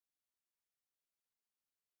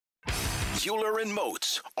Euler and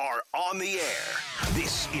Moats are on the air.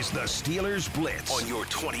 This is the Steelers Blitz on your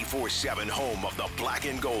 24/7 home of the black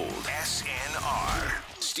and gold. SNR,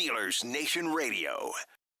 Steelers Nation Radio.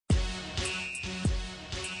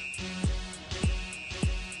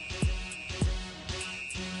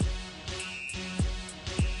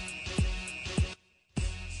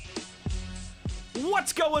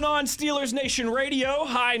 What's going on, Steelers Nation Radio?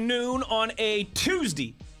 High noon on a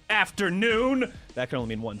Tuesday afternoon. That can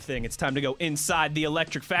only mean one thing. It's time to go inside the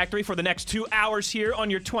Electric Factory for the next 2 hours here on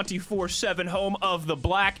your 24/7 home of the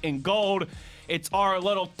black and gold. It's our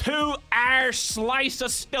little 2-hour slice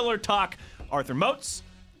of Steeler talk. Arthur Moats,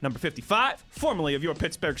 number 55, formerly of your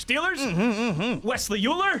Pittsburgh Steelers. Wesley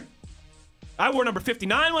Euler. I wore number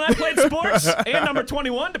 59 when I played sports, and number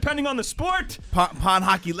 21, depending on the sport. Pond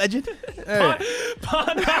hockey legend.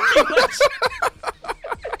 Pond hockey legend.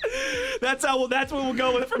 That's what we'll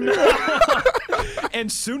go with from now on.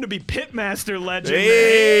 And soon to be pitmaster legend.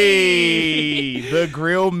 Hey, the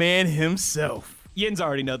grill man himself. Yins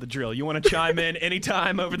already know the drill. You want to chime in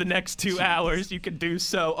anytime over the next 2 hours, you can do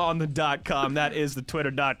so on the .com. That is the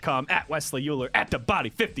twitter.com, at Wesley Euler, at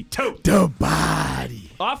TheBody52. The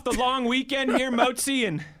body. Off the long weekend here, Moatsy,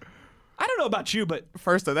 and I don't know about you, but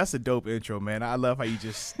First off, that's a dope intro, man. I love how you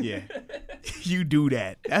just, you do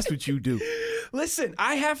that. That's what you do. listen,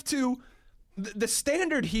 I have to. The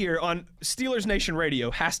standard here on Steelers Nation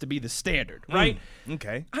Radio has to be the standard, right?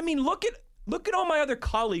 Okay. I mean, look at all my other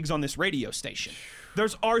colleagues on this radio station.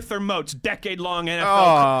 There's Arthur Moats, decade-long NFL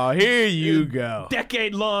Oh, here you go.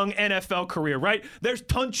 decade-long NFL career, right? There's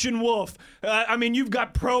Tunchin Wolf. I mean, you've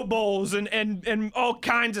got Pro Bowls and all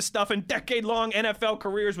kinds of stuff and decade-long NFL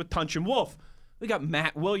careers with Tunchin Wolf. We got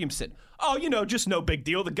Matt Williamson. Oh, just no big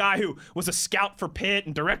deal. The guy who was a scout for Pitt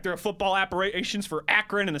and director of football operations for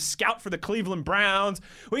Akron and a scout for the Cleveland Browns.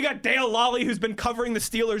 We got Dale Lally, who's been covering the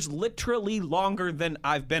Steelers literally longer than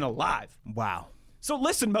I've been alive. Wow. So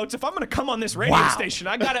listen, Moats, if I'm going to come on this radio station,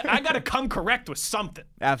 I gotta come correct with something.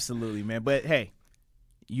 Absolutely, man. But, hey,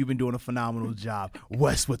 you've been doing a phenomenal job.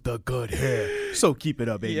 Wes with the good hair. So keep it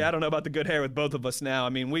up, baby. Yeah, I don't know about the good hair with both of us now. I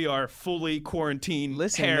mean, we are fully quarantined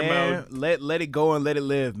hair man, mode. let it go and let it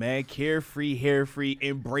live, man. Carefree, hair-free,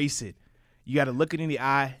 embrace it. You got to look it in the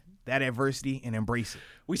eye, that adversity, and embrace it.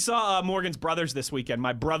 We saw Morgan's brothers this weekend,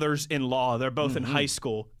 my brothers-in-law. They're both in high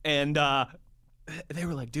school. And they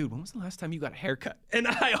were like, dude, when was the last time you got a haircut? And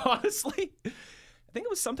I honestly, I think it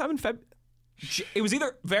was sometime in February. It was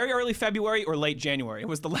either very early February or late January. It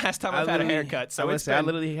was the last time I've had a haircut. So I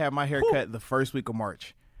literally had my haircut the first week of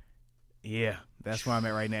March. Yeah, that's where I'm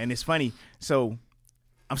at right now. And it's funny. So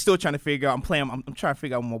I'm still trying to figure out. I'm trying to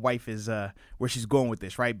figure out where my wife is, where she's going with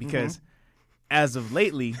this, right? Because as of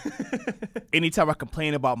lately, anytime I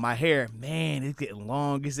complain about my hair, man, it's getting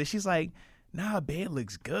long. She's like, nah, babe, it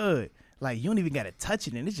looks good. Like, you don't even got to touch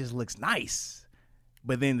it, and it just looks nice.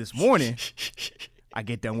 But then this morning, I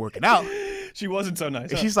get done working out. She wasn't so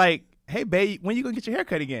nice. And she's like, hey, babe, when you going to get your hair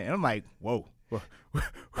cut again? And I'm like, whoa.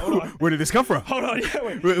 Hold on. Where did this come from? Hold on. Yeah,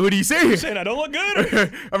 wait. What do you say here? You saying I don't look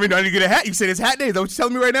good? I mean, do I need to get a hat? You said it's hat day. Is that what you're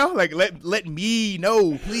telling me right now? Like, let me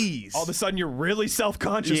know, please. All of a sudden, you're really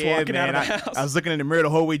self-conscious walking out of the house. I was looking in the mirror the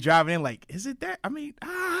whole way driving in like, is it that? I mean,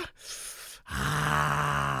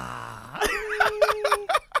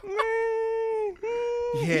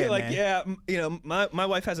 Yeah, like, man. yeah, my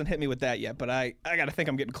wife hasn't hit me with that yet, but I got to think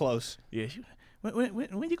I'm getting close. Yeah.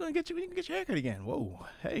 When you gonna get your haircut again? Whoa,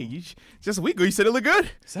 hey, just a week ago you said it looked good.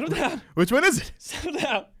 Settle down. Which one is it? Settle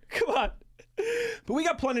down. Come on. But we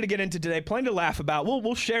got plenty to get into today, plenty to laugh about.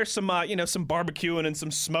 We'll share some some barbecuing and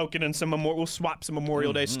some smoking and we'll swap some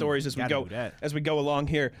Memorial Day stories as we go along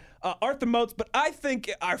here. Arthur Moats, but I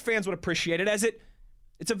think our fans would appreciate it as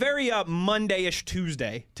it's a very Monday-ish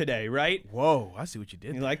Tuesday today, right? Whoa, I see what you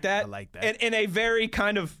did. You like that? I like that. And in a very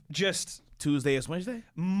kind of just Tuesday is Wednesday?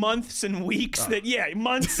 Months and weeks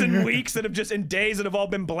months and weeks that have just in days that have all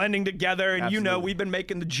been blending together. And Absolutely. we've been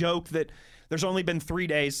making the joke that there's only been 3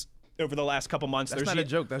 days over the last couple months. That's not a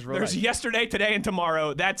joke. That's real There's life. yesterday, today, and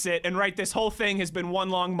tomorrow. That's it. And this whole thing has been one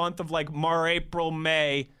long month of like March, April,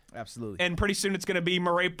 May. Absolutely. And pretty soon it's going to be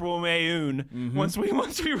March, April, May-oon once we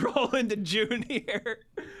roll into June here.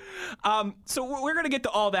 So we're going to get to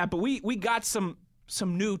all that, but we got some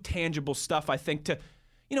new tangible stuff, I think, to,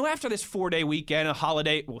 after this 4-day weekend,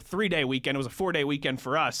 3-day weekend, it was a 4-day weekend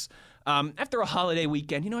for us. After a holiday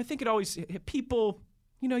weekend, I think it always, people,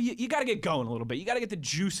 you got to get going a little bit. You got to get the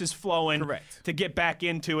juices flowing. Correct. To get back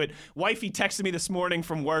into it. Wifey texted me this morning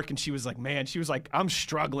from work, and she was like, I'm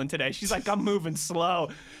struggling today. She's like, I'm moving slow.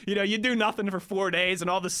 You do nothing for 4 days, and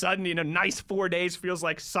all of a sudden, nice 4 days feels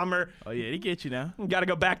like summer. Oh, yeah, they get you now. You got to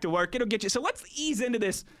go back to work. It'll get you. So let's ease into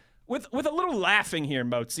this with a little laughing here,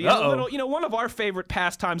 Mozi. A Uh-oh. little, one of our favorite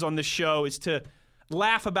pastimes on this show is to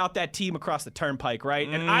laugh about that team across the turnpike, right?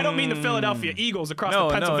 And I don't mean the Philadelphia Eagles across the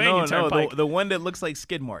Pennsylvania turnpike. The one that looks like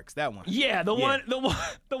skid marks, that one. Yeah, the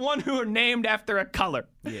one who are named after a color.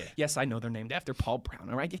 Yeah. Yes, I know they're named after Paul Brown.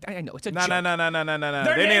 All right, I know it's a No. joke. They're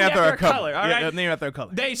named after a color, all Yeah, right? they're named after a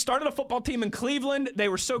color. They started a football team in Cleveland. They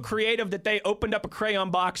were so creative that they opened up a crayon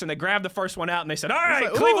box and they grabbed the first one out and they said, "All right,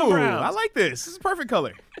 Like, Cleveland ooh, Browns." I like this. This is a perfect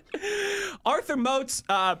color. Arthur Moats,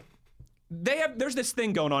 there's this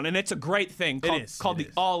thing going on, and it's a great thing called the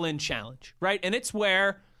All-In Challenge, right? And it's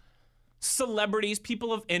where celebrities,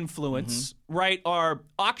 people of influence, right, are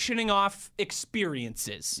auctioning off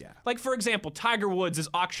experiences. Yeah. Like, for example, Tiger Woods is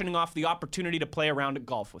auctioning off the opportunity to play a round of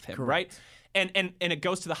golf with him, right? And it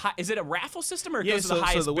goes to the high. Is it a raffle system or it goes to the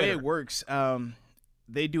highest so the way bidder? it works,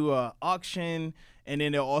 they do a auction, and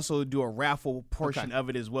then they'll also do a raffle portion of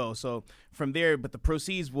it as well. So from there, but the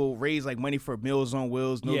proceeds will raise like money for Meals on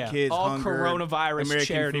Wheels, No Kids all Hunger, coronavirus American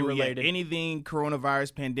charity food, related. anything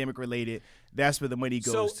coronavirus pandemic related. That's where the money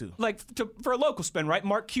goes So, to. like, for a local spin, right?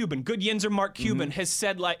 Mark Cuban, good Yinzer Mark Cuban has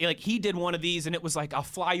said, like he did one of these, and it was like, I'll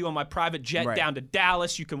fly you on my private jet Right. down to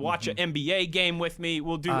Dallas. You can watch an NBA game with me.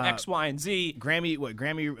 We'll do X, Y, and Z. Grammy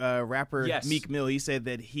rapper Yes. Meek Mill, he said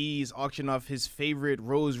that he's auctioning off his favorite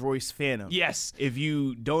Rolls Royce Phantom. Yes. If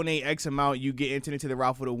you donate X amount, you get entered into the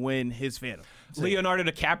raffle to win his Phantom. So, Leonardo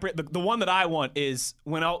DiCaprio. The one that I want is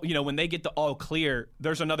when they get the all clear.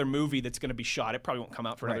 There's another movie that's going to be shot. It probably won't come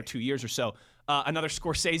out for another 2 years or so. Another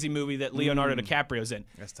Scorsese movie that Leonardo DiCaprio's in.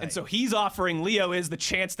 That's tight. And so he's offering Leo the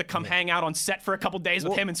chance to come hang out on set for a couple days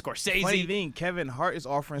with him and Scorsese. Funny thing, Kevin Hart is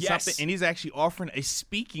offering something, and he's actually offering a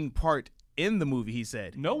speaking part in the movie. He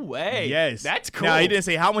said, No way. "Yes, That's cool. Now he didn't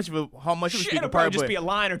say how much of a Shit, speaking it'll part, probably just but be a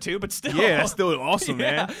line or two, but still. yeah, that's still awesome,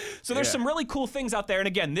 Yeah. man. So there's Yeah. some really cool things out there, and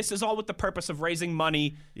again, this is all with the purpose of raising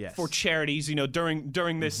money Yes. for charities.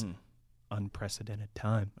 During this unprecedented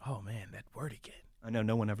time. Oh man, that word again. I know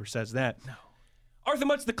no one ever says that. No. Arthur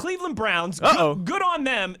Mutz, the Cleveland Browns, Uh-oh. good on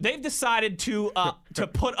them. They've decided to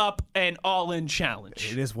put up an all-in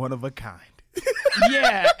challenge. It is one of a kind.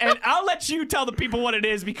 Yeah, and I'll let you tell the people what it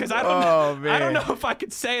is because I don't Oh, know. I don't man. know if I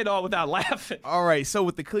could say it all without laughing. All right, so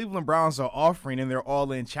what the Cleveland Browns are offering in their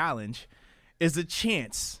all-in challenge is a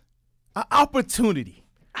chance, an opportunity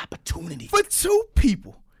for two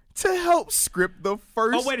people to help script the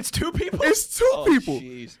first. Oh wait, it's two people. It's two people.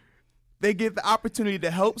 Jeez. They get the opportunity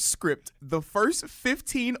to help script the first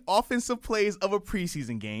 15 offensive plays of a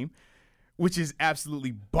preseason game, which is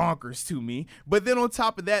absolutely bonkers to me. But then on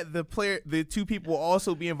top of that, the two people will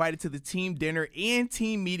also be invited to the team dinner and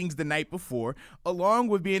team meetings the night before, along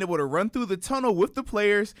with being able to run through the tunnel with the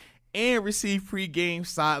players and receive pregame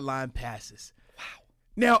sideline passes. Wow.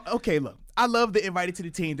 Now, okay, look, I love the invited to the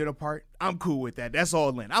team dinner part. I'm cool with that. That's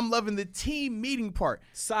all in. I'm loving the team meeting part.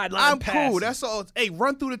 Sideline passes. Cool. That's all. Hey,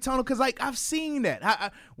 run through the tunnel because, like, I've seen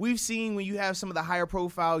that. We've seen when you have some of the higher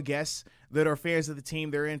profile guests that are fans of the team,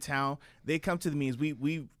 they're in town. They come to the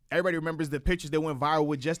meetings. Everybody remembers the pictures that went viral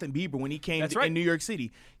with Justin Bieber when he came in New York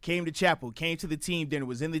City, came to Chapel, came to the team dinner,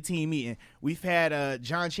 was in the team meeting. We've had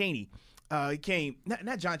John Chaney. He came,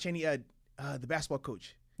 not John Chaney, the basketball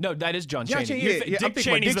coach. No, that is John Chaney. Dick Dick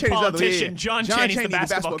Cheney's the politician. John Chaney's the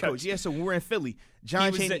basketball coach. Yeah, so when we were in Philly, John He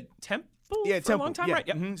was Chaney. at Temple Yeah, for a long time, right?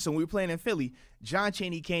 Yep. So when we were playing in Philly, John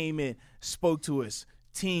Chaney came in, spoke to us,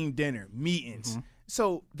 team dinner, meetings.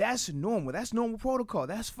 So that's normal. That's normal protocol.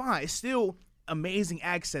 That's fine. It's still amazing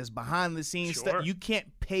access behind the scenes stuff. You can't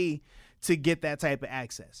pay to get that type of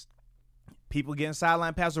access. People getting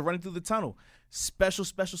sideline passes or running through the tunnel. Special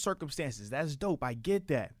circumstances. That's dope. I get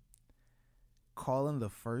that. Calling the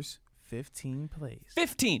first 15 plays.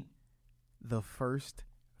 15. The first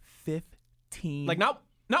 15. Like not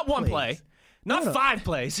one play, not No. 5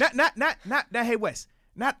 plays. Not. Hey Wes.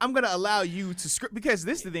 I'm gonna allow you to script because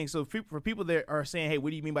this is the thing. So for people that are saying, hey, what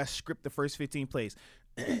do you mean by script the first 15 plays?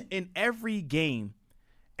 In every game,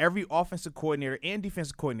 every offensive coordinator and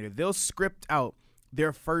defensive coordinator, they'll script out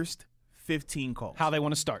their first 15 calls. How they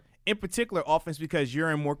want to start. In particular, offense because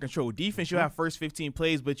you're in more control. Defense, you'll have first 15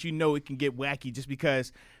 plays, but you know it can get wacky just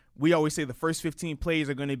because we always say the first 15 plays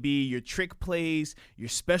are going to be your trick plays, your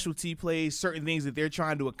specialty plays, certain things that they're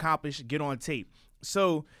trying to accomplish, get on tape.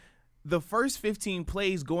 So the first 15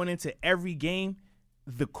 plays going into every game,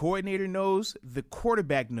 the coordinator knows, the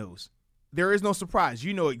quarterback knows. There is no surprise.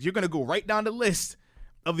 You know you're going to go right down the list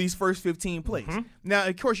of these first 15 plays. Now,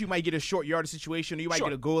 of course, you might get a short yardage situation or you might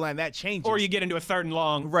get a goal line. That changes. Or you get into a 3rd and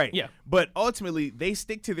long. Right. Yeah. But ultimately, they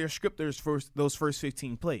stick to their scripters for those first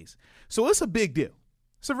 15 plays. So it's a big deal.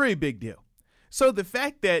 It's a very big deal. So the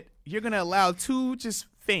fact that you're going to allow two just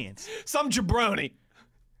fans. Some jabroni.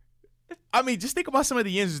 I mean, just think about some of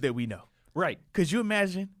the Yinzers that we know. Right. Could you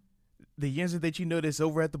imagine the Yinzer that you know that's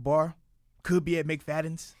over at the bar could be at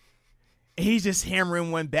McFadden's? And he's just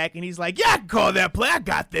hammering one back, and he's like, yeah, I can call that play. I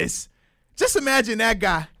got this. Just imagine that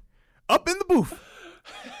guy up in the booth.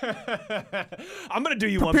 I'm going to do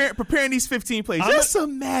you preparing these 15 plays. Just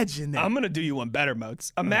imagine that. I'm going to do you one better,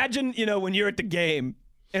 Moats. Imagine, when you're at the game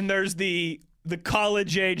and there's the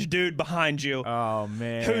college-age dude behind you. Oh,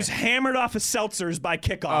 man. Who's hammered off of seltzers by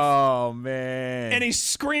kickoff. Oh, man. And he's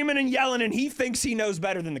screaming and yelling, and he thinks he knows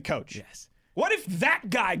better than the coach. Yes. What if that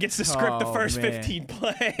guy gets to script the first 15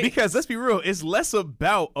 plays? Because let's be real, it's less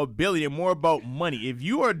about ability and more about money. If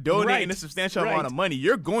you are donating a substantial amount of money,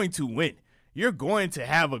 you're going to win. You're going to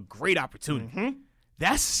have a great opportunity. Mm-hmm.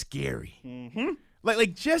 That's scary. Mm-hmm.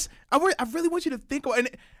 I really want you to think about, and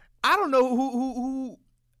I don't know who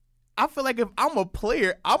I feel like if I'm a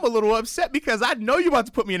player, I'm a little upset because I know you're about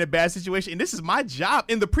to put me in a bad situation, and this is my job.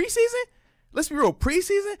 In the preseason, let's be real,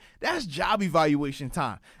 preseason, that's job evaluation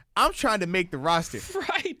time. I'm trying to make the roster.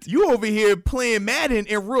 Right. You over here playing Madden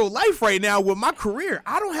in real life right now with my career.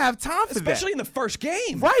 I don't have time for that. Especially in the first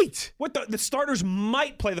game. Right. What the starters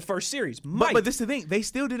might play the first series. Might. But this is the thing. They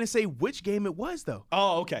still didn't say which game it was, though.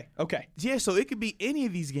 Oh, okay. Yeah, so it could be any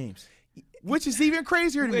of these games. Which is even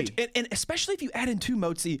crazier to me. And especially if you add in two,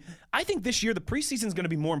 Moatsy, I think this year the preseason is going to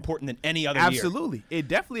be more important than any other Absolutely. Year. It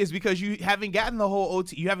definitely is because you haven't gotten the whole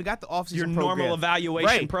OT. You haven't got the offseason program. Your normal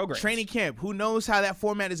evaluation program. Training camp. Who knows how that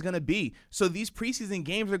format is going to be. So these preseason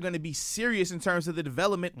games are going to be serious in terms of the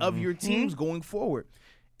development of your teams going forward.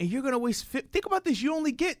 And you're going to waste – think about this. You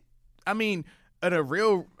only get, at a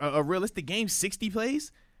realistic game, 60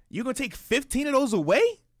 plays. You're going to take 15 of those away?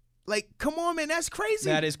 Like, come on, man, that's crazy.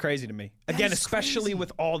 That is crazy to me. Again, especially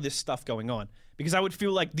with all this stuff going on. Because I would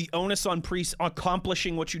feel like the onus on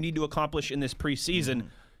accomplishing what you need to accomplish in this preseason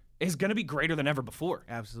is going to be greater than ever before.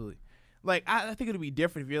 Absolutely. Like, I think it'll be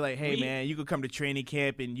different if you're like, hey, man, you could come to training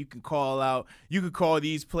camp and you can call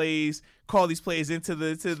these plays into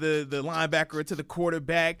the linebacker or to the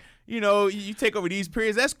quarterback. You take over these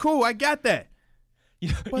periods. That's cool. I got that.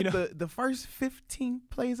 But the first 15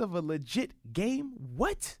 plays of a legit game,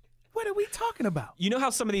 what? What are we talking about? You know how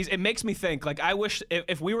some of these, it makes me think, like, I wish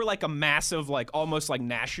if we were like a massive, like almost like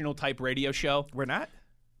national type radio show. We're not?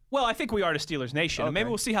 Well, I think we are to Steelers Nation. Okay. And maybe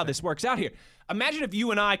we'll see how this works out here. Imagine if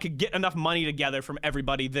you and I could get enough money together from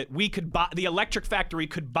everybody that we could buy, the Electric Factory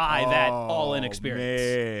could buy that all-in experience.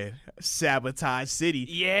 Man. Sabotage City.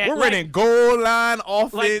 Yeah. We're running goal line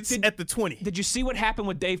offense at the 20. Did you see what happened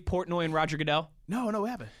with Dave Portnoy and Roger Goodell? No, what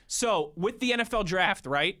happened? So, with the NFL draft,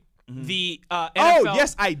 right? The NFL. Oh,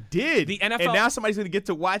 yes, I did. The NFL. And now somebody's going to get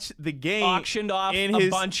to watch the game. Auctioned off a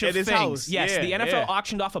bunch of things. House. Yes, the NFL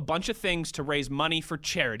auctioned off a bunch of things to raise money for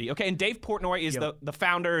charity. Okay, and Dave Portnoy is the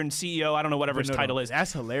founder and CEO. I don't know whatever his title is.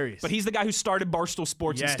 That's hilarious. But he's the guy who started Barstool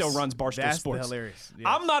Sports and still runs Barstool Sports. That's hilarious. Yes.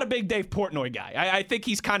 I'm not a big Dave Portnoy guy. I think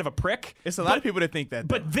he's kind of a prick. It's a lot of people that think that.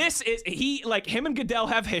 But this is, him and Goodell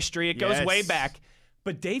have history. It goes way back.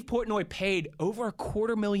 But Dave Portnoy paid over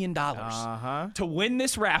 $250,000 to win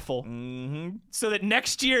this raffle so that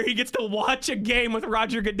next year he gets to watch a game with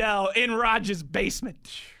Roger Goodell in Roger's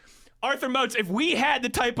basement. Arthur Moats, if we had the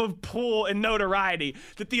type of pull and notoriety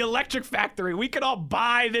that the Electric Factory, we could all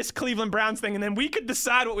buy this Cleveland Browns thing and then we could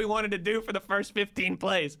decide what we wanted to do for the first 15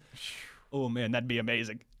 plays. Oh, man, that'd be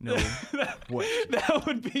amazing. No question. That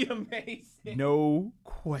would be amazing. No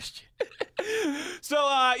question. So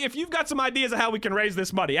if you've got some ideas of how we can raise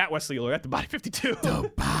this money at Wesley or at the Body 52.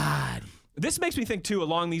 The Body. This makes me think, too,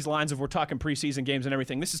 along these lines of we're talking preseason games and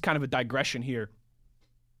everything. This is kind of a digression here.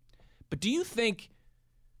 But do you think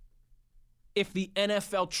if the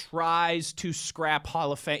NFL tries to scrap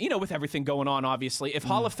Hall of Fame, with everything going on, obviously, if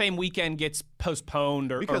Hall of Fame weekend gets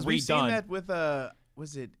postponed or redone. We've seen that with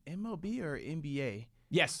was it MLB or NBA?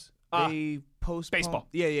 Yes. They postponed. Baseball.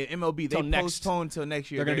 Yeah, MLB. They postponed until next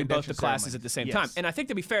year. They're going to do both the classes at the same time. And I think,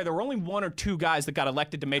 to be fair, there were only one or two guys that got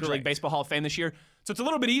elected to Major League Baseball Hall of Fame this year. So it's a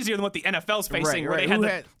little bit easier than what the NFL's facing, where they had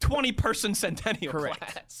the 20-person centennial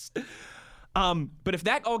class. But if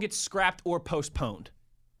that all gets scrapped or postponed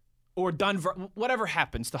or done, whatever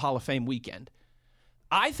happens to Hall of Fame weekend,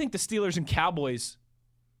 I think the Steelers and Cowboys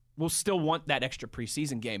will still want that extra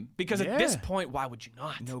preseason game because at this point, why would you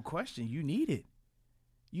not? No question. You need it.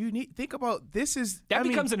 Think about this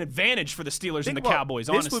becomes an advantage for the Steelers and the Cowboys,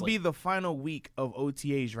 honestly. This would be the final week of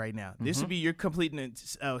OTAs right now. This would be you're completing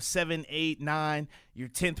 7, 8, 9. Your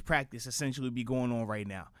 10th practice essentially would be going on right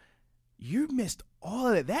now. You missed all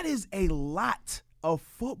of that. That is a lot of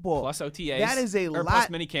football. Plus OTAs. That is a lot. Plus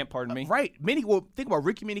minicamp, pardon me. Right. Think about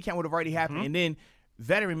Rookie minicamp would have already happened. And then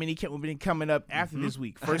veteran minicamp will be coming up after this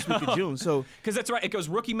week, first week of June. So because that's right, it goes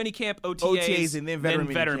rookie minicamp, OTAs, and then veteran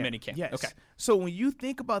minicamp. Yes. Okay. So when you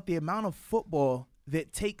think about the amount of football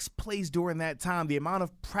that takes place during that time, the amount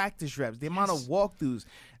of practice reps, the amount of walkthroughs,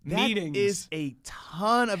 that Meetings. is a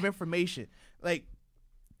ton of information. Like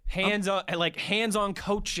hands-on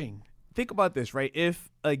coaching. think about this, right? If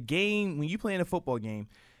a game, when you play in a football game,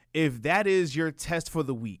 if that is your test for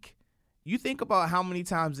the week, you think about how many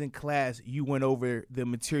times in class you went over the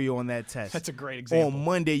material on that test. That's a great example. On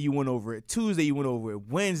Monday, you went over it. Tuesday, you went over it.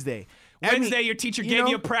 Wednesday, your teacher gave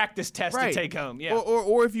you a practice test to take home. Yeah.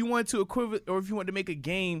 Or if you want to make a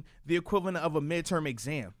game the equivalent of a midterm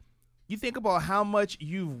exam, you think about how much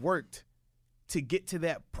you've worked to get to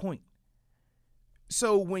that point.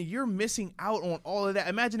 So when you're missing out on all of that,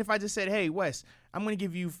 imagine if I just said, hey, Wes, I'm going to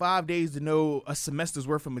give you 5 days to know a semester's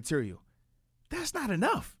worth of material. That's not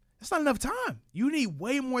enough. That's not enough time. You need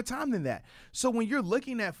way more time than that. So when you're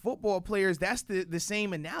looking at football players, that's the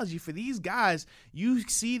same analogy. For these guys, you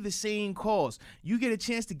see the same calls. You get a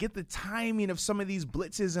chance to get the timing of some of these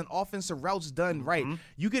blitzes and offensive routes done right.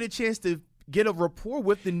 You get a chance to get a rapport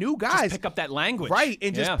with the new guys. Just pick up that language. Right,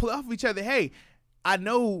 and just play off of each other. Hey, I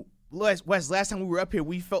know, Wes, last time we were up here,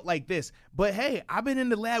 we felt like this. But, hey, I've been in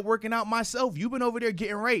the lab working out myself. You've been over there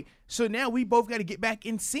getting right. So now we both got to get back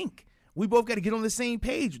in sync. We both got to get on the same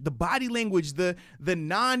page. The body language, the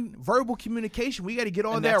non-verbal communication, we got to get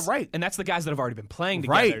all that right. And that's the guys that have already been playing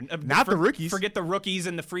together. Right, not the rookies. Forget the rookies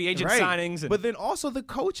and the free agent signings. But then also the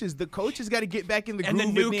coaches. The coaches got to get back in the groove.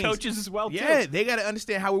 And the new coaches as well, too. Yeah, they got to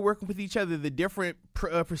understand how we're working with each other, the different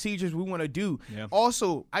procedures we want to do. Yeah.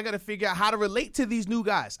 Also, I got to figure out how to relate to these new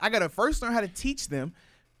guys. I got to first learn how to teach them,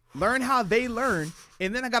 learn how they learn,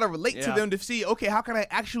 and then I got to relate to them to see, okay, how can I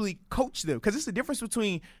actually coach them? Because it's the difference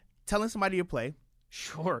between telling somebody to play.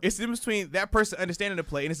 Sure. It's the difference between that person understanding the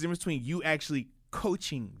play, and it's the difference between you actually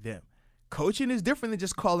coaching them. Coaching is different than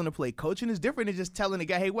just calling a play. Coaching is different than just telling the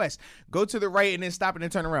guy, hey, Wes, go to the right and then stop and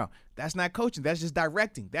then turn around. That's not coaching. That's just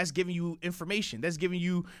directing. That's giving you information. That's giving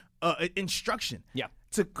you instruction. Yeah.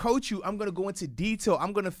 To coach you, I'm going to go into detail.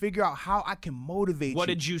 I'm going to figure out how I can motivate you. What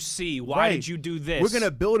did you see? Why did you do this? We're going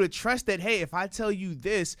to build a trust that, hey, if I tell you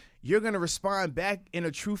this, you're going to respond back in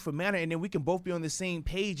a truthful manner, and then we can both be on the same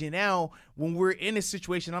page. And now when we're in a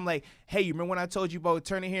situation, I'm like, hey, you remember when I told you about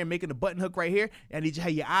turning here and making the button hook right here? And I need you to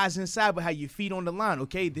have your eyes inside but have your feet on the line,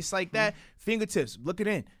 okay? This like that. Fingertips, look it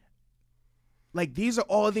in. Like, these are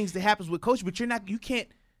all things that happens with coaching, but you can't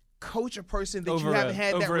coach a person that you haven't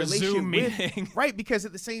had that relationship with. Right, because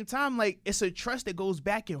at the same time, like, it's a trust that goes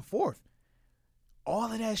back and forth.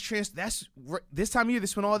 All of that's this time of year,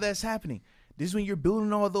 this is when all that's happening. This is when you're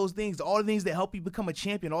building all those things, all the things that help you become a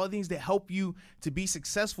champion, all the things that help you to be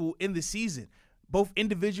successful in the season, both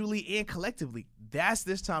individually and collectively. That's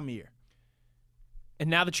this time of year. And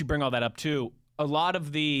now that you bring all that up too, a lot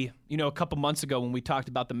of a couple months ago when we talked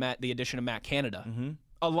about the addition of Matt Canada,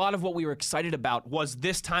 a lot of what we were excited about was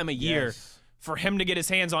this time of year for him to get his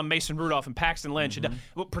hands on Mason Rudolph and Paxton Lynch. And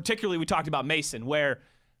particularly, we talked about Mason, where,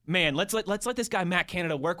 man, let's let this guy Matt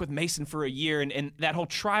Canada work with Mason for a year, and that whole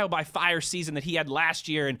trial by fire season that he had last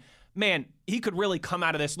year, and man, he could really come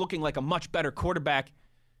out of this looking like a much better quarterback.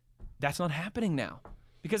 That's not happening now.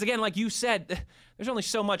 Because, again, like you said, there's only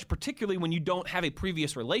so much, particularly when you don't have a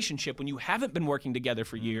previous relationship, when you haven't been working together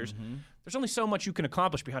for years, there's only so much you can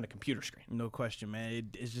accomplish behind a computer screen. No question,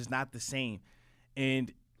 man. It's just not the same.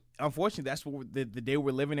 And unfortunately, that's what the day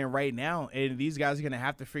we're living in right now. And these guys are going to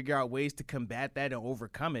have to figure out ways to combat that and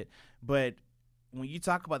overcome it. But when you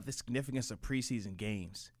talk about the significance of preseason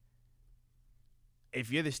games,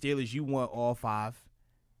 if you're the Steelers, you want all 5.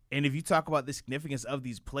 And if you talk about the significance of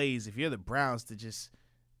these plays, if you're the Browns, to just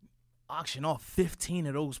auction off 15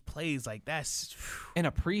 of those plays, like, that's in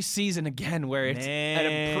a preseason again, where it's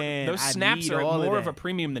those snaps are more of a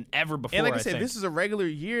premium than ever before. And like I said, this is a regular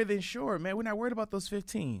year, then sure, man, we're not worried about those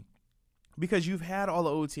 15 because you've had all the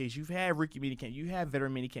OTAs, you've had rookie minicamp, you have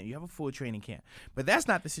veteran minicamp, you have a full training camp. But that's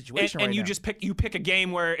not the situation. And you just pick a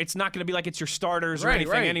game where it's not going to be like it's your starters or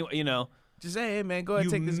anything. Anyway, just say, hey, man, go ahead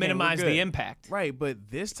and take this game. Minimize the impact. Right, but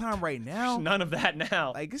this time right now, none of that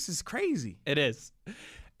now. Like, this is crazy. It is.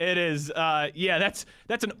 It is. That's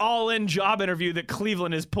an all-in job interview that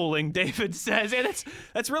Cleveland is pulling, David says. And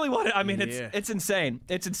that's really what I mean. It's insane.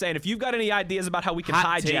 It's insane. If you've got any ideas about how we can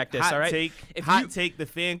hijack this, all right? Hot take, the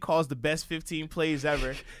fan calls the best 15 plays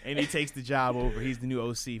ever, and he takes the job over. He's the new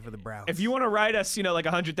OC for the Browns. If you want to write us, like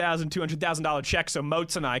 $100,000, $200,000 check so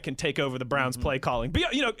Moats and I can take over the Browns play calling. But,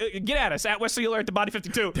 get at us, at Wesley Alert, the Body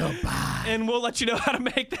 52. And we'll let you know how to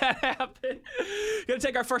make that happen. Going to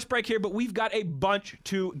take our first break here, but we've got a bunch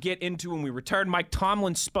to to get into when we return. Mike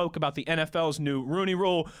Tomlin spoke about the NFL's new Rooney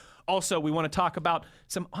Rule. Also, we want to talk about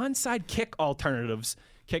some onside kick alternatives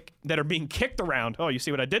that are being kicked around. Oh, you see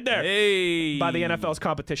what I did there? Hey. By the NFL's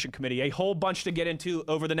competition committee. A whole bunch to get into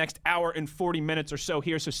over the next hour and 40 minutes or so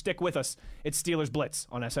here, so stick with us. It's Steelers Blitz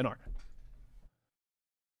on SNR.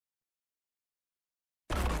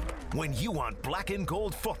 When you want black and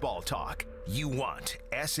gold football talk, you want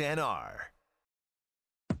SNR.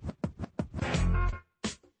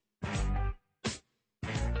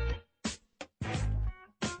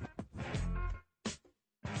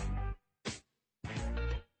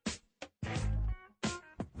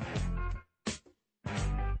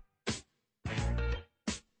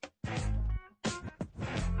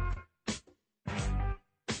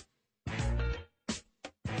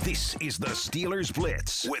 This is the Steelers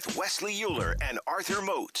Blitz with Wesley Euler and Arthur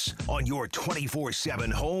Moats on your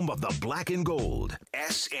 24/7 home of the black and gold,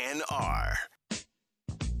 SNR.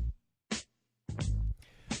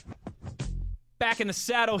 Back in the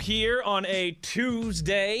saddle here on a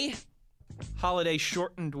Tuesday, holiday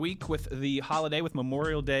shortened week with the holiday with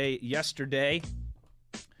Memorial Day yesterday.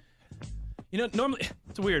 You know, normally,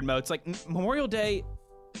 it's weird, Mo. It's like Memorial Day,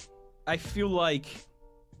 I feel like,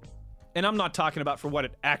 and I'm not talking about for what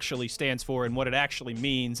it actually stands for and what it actually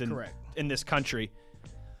means in this country.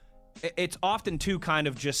 It's often, too, kind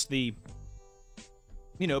of just the,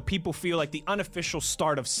 you know, people feel like the unofficial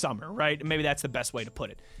start of summer, right? Maybe that's the best way to put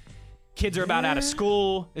it. Kids are about out of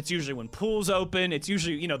school. It's usually when pools open. It's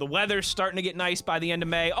usually, you know, the weather's starting to get nice by the end of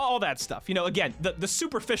May. All that stuff. You know, again, the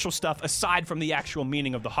superficial stuff aside from the actual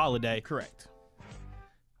meaning of the holiday. Correct.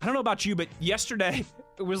 I don't know about you, but yesterday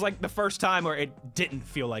it was like the first time where it didn't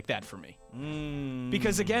feel like that for me.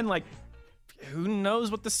 Because again, like, who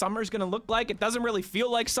knows what the summer's going to look like? It doesn't really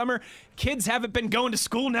feel like summer. Kids haven't been going to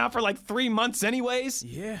school now for like 3 months anyways.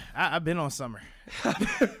 Yeah, I've been on summer. I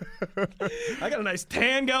got a nice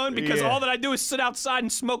tan going because all that I do is sit outside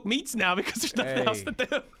and smoke meats now because there's nothing else to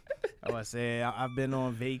do. I say I've been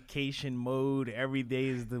on vacation mode. Every day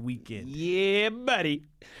is the weekend. Yeah, buddy.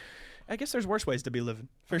 I guess there's worse ways to be living,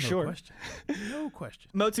 for sure. Question. No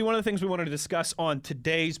question. Mozi, one of the things we wanted to discuss on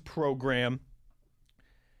today's program,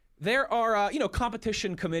 there are,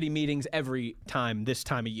 competition committee meetings every time this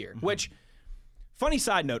time of year, which, funny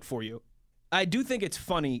side note for you, I do think it's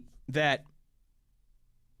funny that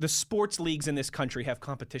the sports leagues in this country have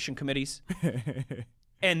competition committees.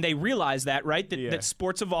 And they realize that, right? That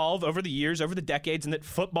sports evolve over the years, over the decades, and that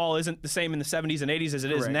football isn't the same in the 70s and 80s as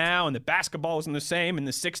it is now, and that basketball isn't the same in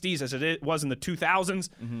the 60s as it was in the 2000s.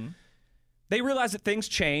 Mm-hmm. They realize that things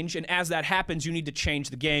change, and as that happens, you need to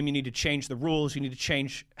change the game, you need to change the rules, you need to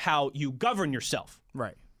change how you govern yourself.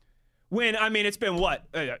 Right. When, I mean, it's been,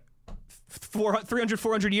 300,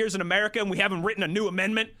 400 years in America, and we haven't written a new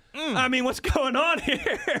amendment? I mean, what's going on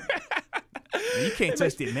here? You can't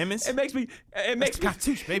touch the amendments. It makes me.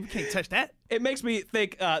 Cartouche, baby. Can't touch that. It makes me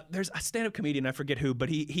think. There's a stand-up comedian, I forget who, but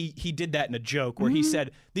he did that in a joke where he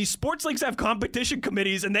said these sports leagues have competition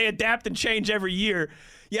committees and they adapt and change every year.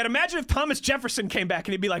 Yet imagine if Thomas Jefferson came back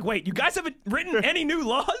and he'd be like, "Wait, you guys haven't written any new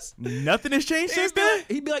laws? Nothing has changed since then."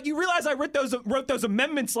 He'd be like, "You realize I wrote those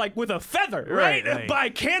amendments like with a feather, right? By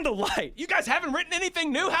candlelight. You guys haven't written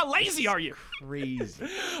anything new. How lazy are you?" Crazy.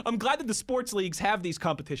 I'm glad that the sports leagues have these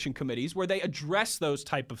competition committees where they address those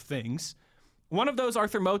type of things. One of those,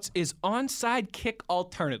 Arthur Moats, is onside kick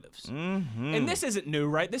alternatives. Mm-hmm. And this isn't new,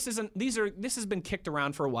 right? This has been kicked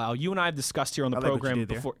around for a while. You and I have discussed here on the program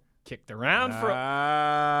before. Kicked around for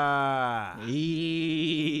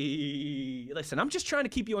listen, I'm just trying to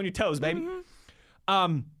keep you on your toes, baby.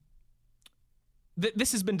 Mm-hmm.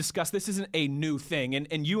 This has been discussed. This isn't a new thing.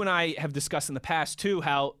 And you and I have discussed in the past, too,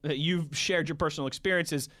 how you've shared your personal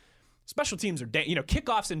experiences. Special teams are,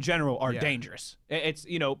 kickoffs in general are dangerous. It's,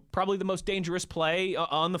 probably the most dangerous play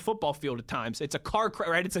on the football field at times. It's a car crash,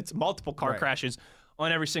 right? It's multiple car crashes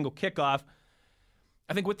on every single kickoff.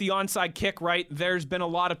 I think with the onside kick, right, there's been a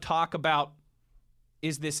lot of talk about,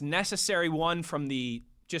 is this necessary, one, from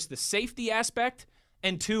just the safety aspect,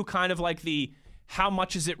 and two, kind of like how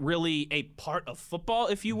much is it really a part of football,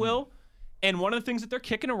 if you will? And one of the things that they're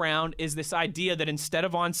kicking around is this idea that instead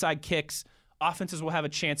of onside kicks, offenses will have a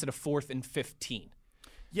chance at a 4th and 15.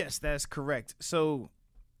 Yes, that's correct. So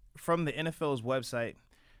from the NFL's website,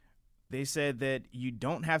 they said that you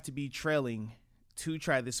don't have to be trailing to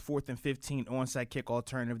try this 4th and 15 onside kick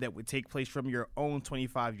alternative that would take place from your own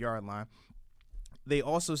 25-yard line. They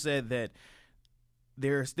also said that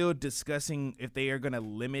they're still discussing if they are going to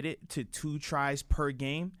limit it to 2 tries per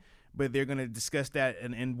game, but they're going to discuss that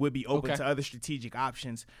and would be open to other strategic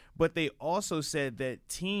options. But they also said that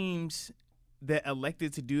teams that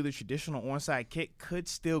elected to do the traditional onside kick could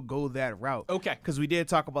still go that route. Okay. Because we did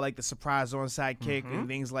talk about like the surprise onside kick and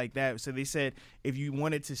things like that. So they said if you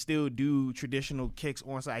wanted to still do traditional kicks,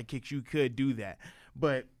 onside kicks, you could do that.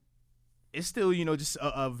 But it's still, just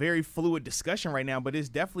a very fluid discussion right now. But it's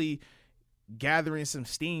definitely gathering some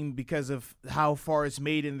steam because of how far it's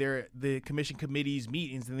made in the commission committees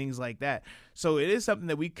meetings and things like that. So it is something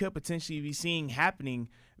that we could potentially be seeing happening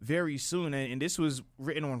very soon. And this was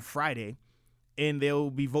written on Friday. And they'll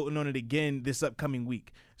be voting on it again this upcoming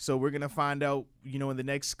week. So we're going to find out, in the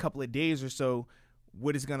next couple of days or so,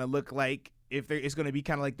 what it's going to look like. If it's going to be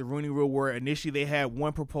kind of like the Rooney Rule, where initially they had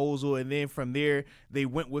one proposal and then from there they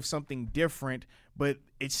went with something different, but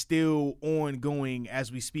it's still ongoing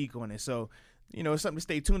as we speak on it. So, it's something to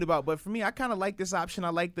stay tuned about. But for me, I kind of like this option. I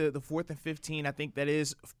like the 4th and 15. I think that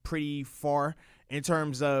is pretty far in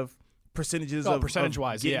terms of percentages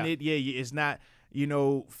percentage-wise, getting it. Yeah, it's not –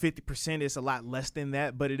 50% is a lot less than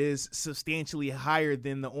that, but it is substantially higher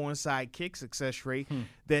than the onside kick success rate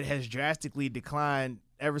that has drastically declined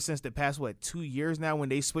ever since the past, 2 years now, when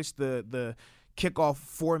they switched the kickoff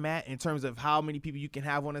format in terms of how many people you can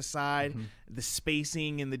have on a side, the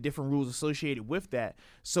spacing and the different rules associated with that.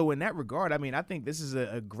 So in that regard, I think this is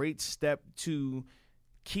a great step to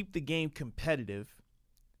keep the game competitive,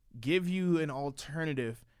 give you an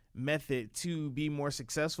alternative method to be more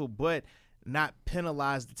successful, but not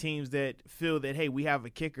penalize the teams that feel that, hey, we have a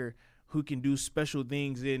kicker who can do special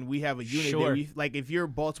things and we have a unit that we, like if you're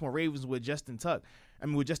Baltimore Ravens with Justin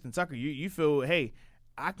Tucker, you feel, hey,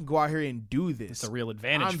 I can go out here and do this. It's a real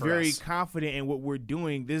advantage for us. I'm very confident in what we're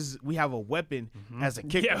doing. We have a weapon as a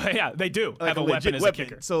kicker. Yeah, they do like have a weapon as a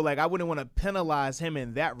kicker. So, I wouldn't want to penalize him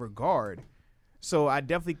in that regard. So I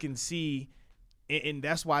definitely can see, and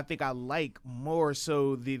that's why I think I like more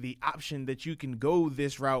so the option that you can go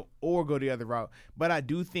this route or go the other route. But I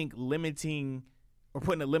do think limiting or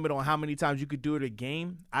putting a limit on how many times you could do it a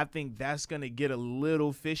game, I think that's going to get a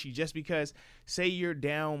little fishy, just because say you're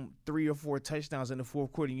down 3 or 4 touchdowns in the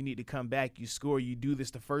fourth quarter, you need to come back, you score, you do this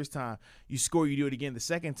the first time, you score, you do it again the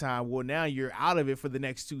second time. Well, now you're out of it for the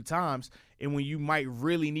next 2 times, and when you might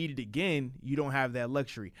really need it again, you don't have that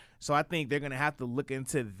luxury. So I think they're going to have to look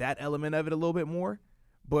into that element of it a little bit more.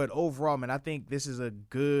 But overall, man, I think this is a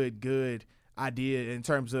good idea in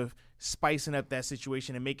terms of spicing up that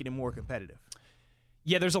situation and making it more competitive.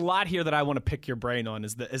 Yeah, there's a lot here that I want to pick your brain on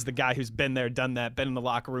as the guy who's been there, done that, been in the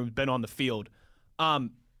locker room, been on the field.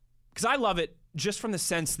 Because I love it just from the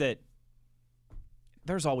sense that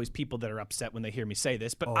there's always people that are upset when they hear me say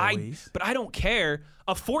this, but I don't care.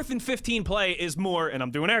 A 4th and 15 play is more, and I'm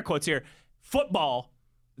doing air quotes here, football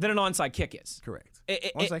than an onside kick is. Correct.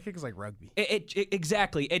 Onside kick is like rugby.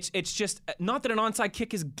 Exactly. It's just not that an onside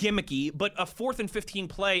kick is gimmicky, but a 4th and 15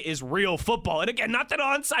 play is real football. And again, not that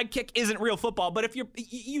an onside kick isn't real football, but if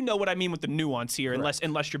you know what I mean with the nuance here,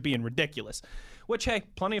 unless you're being ridiculous, which, hey,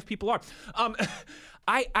 plenty of people are.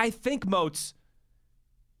 I think, Moats,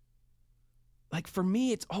 like for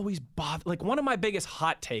me, it's always like one of my biggest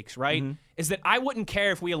hot takes, right, is that I wouldn't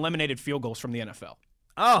care if we eliminated field goals from the NFL.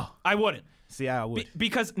 Oh, I wouldn't. See, I would.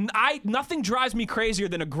 Because nothing drives me crazier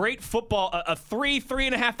than a great football, a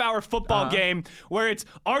 3.5 hour football game where it's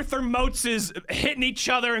Arthur Moats hitting each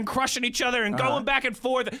other and crushing each other and going back and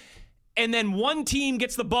forth. And then one team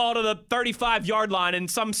gets the ball to the 35-yard line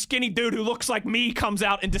and some skinny dude who looks like me comes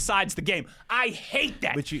out and decides the game. I hate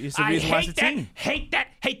that. But it's the reason why it's a team. Hate that.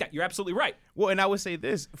 You're absolutely right. Well, and I would say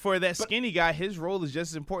this. For that skinny guy, his role is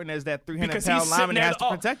just as important as that 300-pound lineman that has to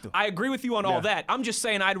protect him. I agree with you on all that. I'm just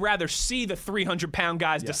saying I'd rather see the 300-pound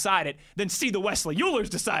guys decide it than see the Wesley Eulers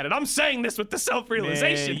decide it. I'm saying this with the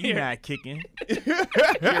self-realization here. You're not kicking.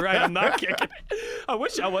 You're right, I'm not kicking. I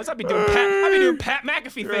wish I was. I'd be doing Pat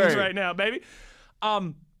McAfee things right now, baby.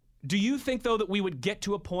 Do you think, though, that we would get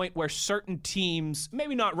to a point where certain teams,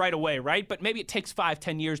 maybe not right away, right, but maybe it takes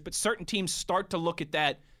 5-10 years, but certain teams start to look at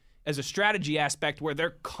that as a strategy aspect where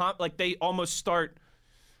they're they almost start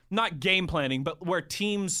not game planning, but where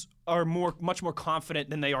teams are much more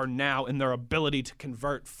confident than they are now in their ability to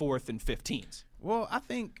convert 4th and 15s? Well, I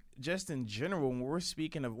think just in general, when we're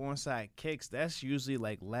speaking of onside kicks, that's usually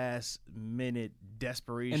like last-minute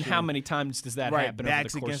desperation. And how many times does that happen over the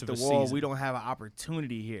course of a season? Backs against the wall, we don't have an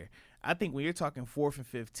opportunity here. I think when you're talking 4th and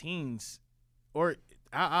 15s, or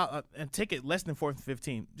and take it less than 4th and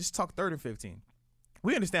 15, just talk 3rd and 15.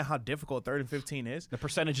 We understand how difficult 3rd and 15 is. The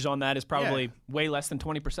percentages on that is probably way less than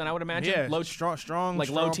 20%, I would imagine. Yeah, low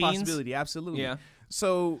teens possibility, absolutely. Yeah.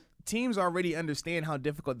 So teams already understand how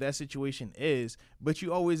difficult that situation is, but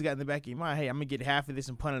you always got in the back of your mind, hey, I'm going to get half of this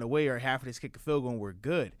and punt it away, or half of this kick a field goal and we're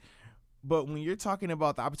good. But when you're talking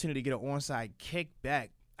about the opportunity to get an onside kick back,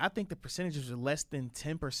 I think the percentages are less than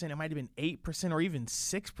 10%. It might have been 8% or even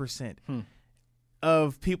 6%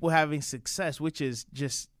 of people having success, which is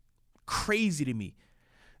just crazy to me.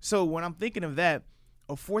 So when I'm thinking of that,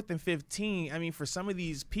 a 4th and 15, I mean, for some of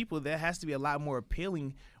these people, that has to be a lot more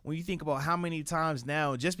appealing when you think about how many times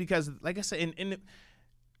now, just because, like I said, in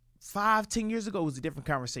 5-10 years ago, it was a different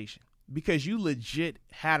conversation because you legit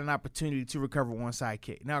had an opportunity to recover onside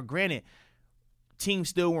kick. Now, granted, teams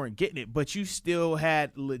still weren't getting it, but you still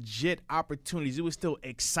had legit opportunities. It was still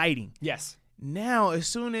exciting. Yes. Now, as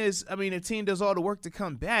soon as, a team does all the work to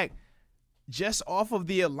come back, just off of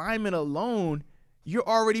the alignment alone, you're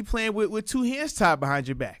already playing with two hands tied behind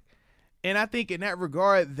your back. And I think in that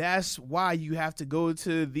regard, that's why you have to go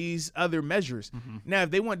to these other measures. Mm-hmm. Now,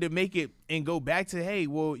 if they wanted to make it and go back to, hey,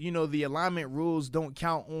 well, the alignment rules don't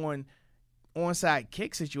count on onside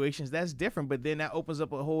kick situations, that's different. But then that opens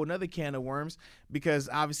up a whole nother can of worms because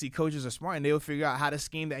obviously coaches are smart and they'll figure out how to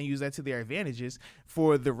scheme that and use that to their advantages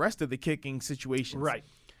for the rest of the kicking situations. Right.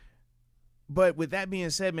 But with that being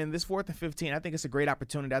said, man, this 4th and 15, I think it's a great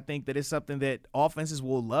opportunity. I think that it's something that offenses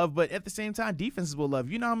will love, but at the same time, defenses will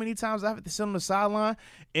love. You know how many times I have to sit on the sideline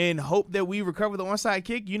and hope that we recover the onside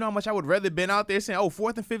kick? You know how much I would rather been out there saying,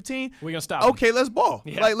 4th and 15? We're going to stop. Okay, let's ball.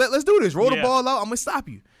 Yeah. Like, let's do this. Roll the ball out. I'm going to stop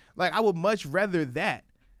you. Like, I would much rather that.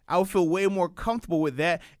 I would feel way more comfortable with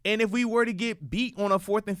that. And if we were to get beat on a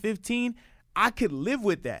 4th and 15, I could live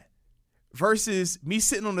with that versus me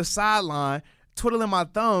sitting on the sideline twiddling my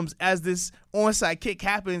thumbs as this onside kick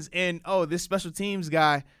happens and, this special teams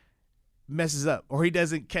guy messes up or he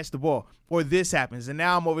doesn't catch the ball or this happens and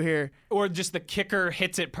now I'm over here. Or just the kicker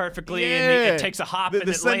hits it perfectly and it takes a hop and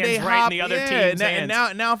it lands right in the other team's hands.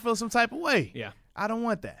 And now I feel some type of way. Yeah. I don't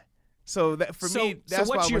want that. So that for me, that's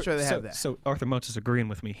why I would rather have that. So Arthur Moats is agreeing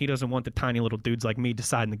with me. He doesn't want the tiny little dudes like me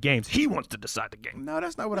deciding the games. He wants to decide the game. No,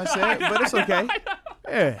 that's not what I said, but it's okay.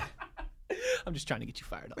 Yeah. I'm just trying to get you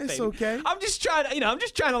fired up. It's baby. okay. I'm just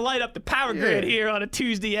trying to light up the power grid here on a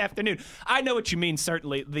Tuesday afternoon. I know what you mean.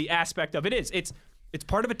 Certainly, the aspect of it is it's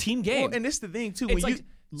part of a team game. Well, and it's the thing too. It's When like,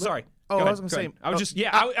 sorry. Oh, I was going to say. I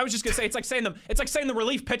was just going to say it's like saying the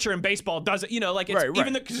relief pitcher in baseball does it. Like it's right.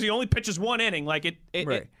 Even because he only pitches one inning. Like it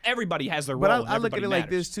everybody has their role. But I look at it like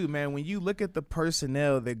this too, man. When you look at the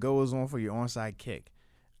personnel that goes on for your onside kick,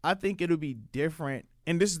 I think it'll be different.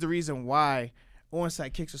 And this is the reason why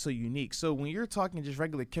onside kicks are so unique. So when you're talking just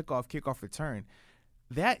regular kickoff return,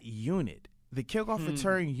 that unit, the kickoff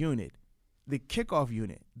return unit, the kickoff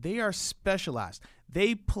unit, they are specialized.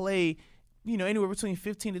 They play, anywhere between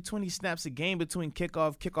 15 to 20 snaps a game between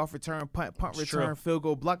kickoff return, punt return, field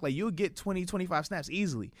goal, block. Like you'll get 20, 25 snaps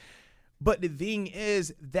easily. But the thing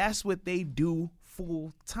is, that's what they do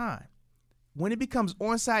full time. When it becomes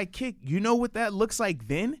onside kick, you know what that looks like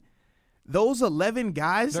then? Those 11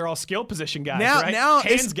 guys. They're all skill position guys, right? Now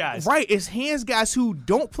hands guys. Right. It's hands guys who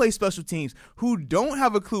don't play special teams, who don't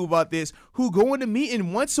have a clue about this, who go into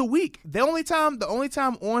meeting once a week. The only time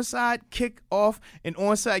onside kickoff and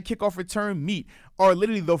onside kickoff return meet are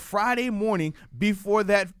literally the Friday morning before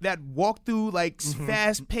that walkthrough,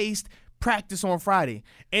 fast-paced practice on Friday.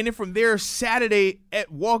 And then from there, Saturday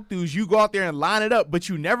at walkthroughs, you go out there and line it up, but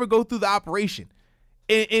you never go through the operation.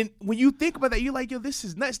 And when you think about that, you're like, yo, this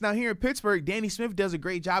is nuts. Now, here in Pittsburgh, Danny Smith does a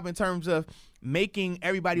great job in terms of making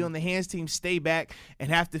everybody on the hands team stay back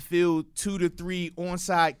and have to field 2 to 3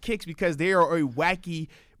 onside kicks because they are a wacky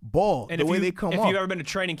ball and the way they come off. If you've ever been to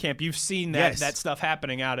training camp, you've seen that stuff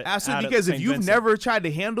happening out at Absolutely, out because at if you've Vincent. never tried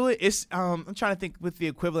to handle it, it's I'm trying to think what the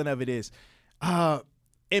equivalent of it is.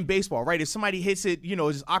 In baseball, right? If somebody hits it,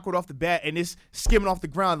 just awkward off the bat and it's skimming off the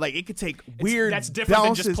ground, like it could take weird That's different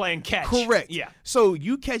bounces. than just playing catch. Correct. Yeah. So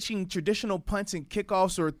you catching traditional punts and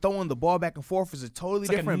kickoffs or throwing the ball back and forth is a totally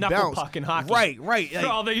different like a knuckle bounce. puck in hockey. Right. For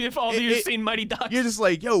all of you've seen Mighty Ducks. You're just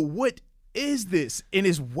like, yo, what is this? And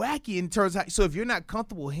it's wacky in terms of so if you're not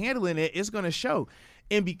comfortable handling it, it's going to show.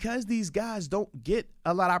 And because these guys don't get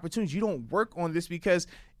a lot of opportunities, you don't work on this because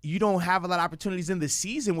you don't have a lot of opportunities in the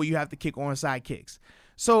season where you have to kick onside kicks.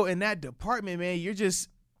 So in that department, man,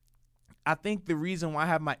 I think the reason why I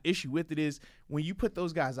have my issue with it is when you put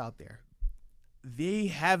those guys out there, they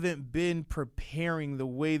haven't been preparing the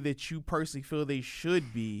way that you personally feel they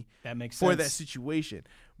should be. That makes sense. For that situation.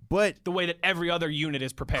 But the way that every other unit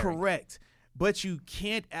is preparing. Correct. But you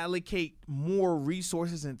can't allocate more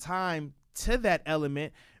resources and time to that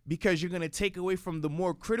element because you're going to take away from the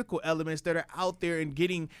more critical elements that are out there and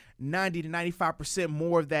getting 90 to 95%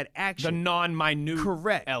 more of that action. The non-minute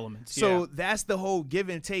Correct. elements. So that's the whole give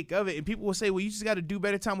and take of it. And people will say, well, you just got to do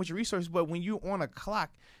better time with your resources. But when you're on a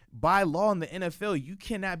clock, by law in the NFL, you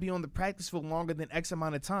cannot be on the practice field longer than X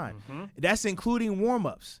amount of time. Mm-hmm. That's including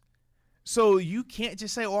warm-ups. So you can't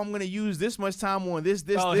just say, "Oh, I'm going to use this much time on this."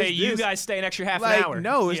 Oh, this, hey, you this. guys stay an extra half Like, an hour.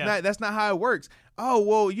 no, it's Yeah. not. That's not how it works. Oh,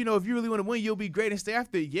 well, if you really want to win, you'll be great and stay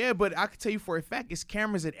after. Yeah, but I can tell you for a fact, it's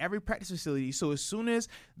cameras at every practice facility. So as soon as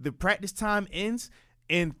the practice time ends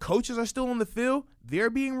and coaches are still on the field,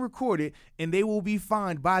 they're being recorded and they will be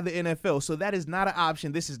fined by the NFL. So that is not an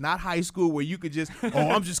option. This is not high school where you could just, oh,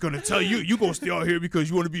 I'm just going to tell you, you're going to stay out here because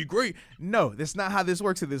you want to be great. No, that's not how this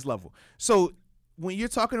works at this level. So when you're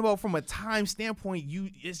talking about from a time standpoint,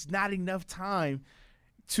 it's not enough time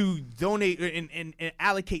to donate and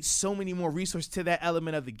allocate so many more resources to that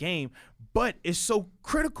element of the game, but it's so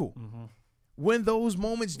critical when those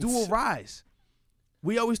moments do arise.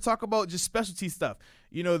 We always talk about just specialty stuff,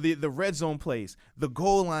 the red zone plays, the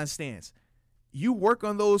goal line stands. You work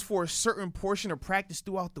on those for a certain portion of practice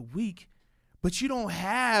throughout the week, but you don't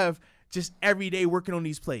have just every day working on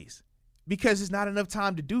these plays because it's not enough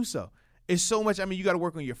time to do so. It's so much. I mean, you got to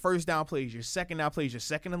work on your first down plays, your second down plays, your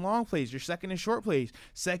second and long plays, your second and short plays,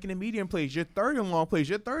 second and medium plays, your third and long plays,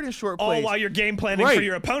 your third and short plays. All while you're game planning for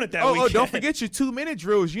your opponent that weekend. weekend. Don't forget your 2-minute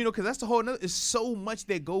drills, because that's the whole nother. It's so much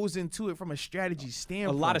that goes into it from a strategy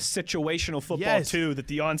standpoint. A lot of situational football, too, that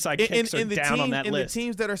the onside kicks are down on that list. The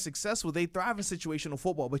teams that are successful, they thrive in situational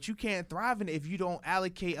football, but you can't thrive in it if you don't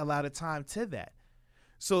allocate a lot of time to that.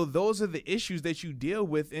 So those are the issues that you deal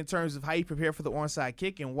with in terms of how you prepare for the onside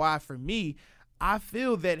kick and why, for me, I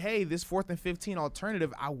feel that, hey, this 4th and 15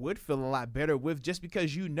 alternative, I would feel a lot better with, just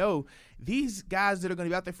because these guys that are going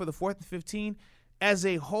to be out there for the 4th and 15, as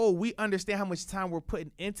a whole, we understand how much time we're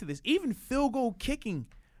putting into this. Even field goal kicking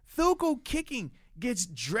gets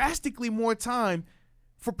drastically more time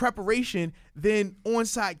for preparation than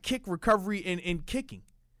onside kick recovery and kicking.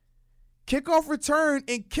 Kickoff return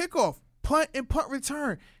and kickoff, punt and punt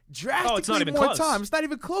return, drastically more time. It's not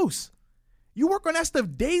even close. You work on that stuff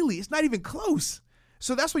daily. It's not even close.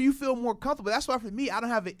 So that's where you feel more comfortable. That's why, for me, I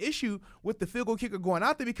don't have an issue with the field goal kicker going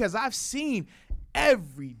out there, because I've seen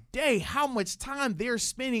every day how much time they're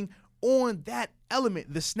spending on that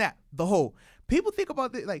element, the snap, the hole. People think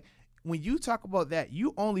about that. Like, when you talk about that,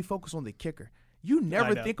 you only focus on the kicker. You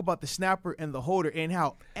never think about the snapper and the holder and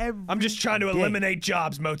how I'm just trying to eliminate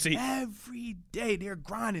jobs, Motzi. Every day they're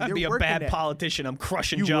grinding. I'd be a bad politician. I'm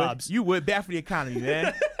crushing jobs. You would. Bad for the economy,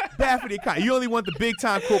 man. Bad for the economy. You only want the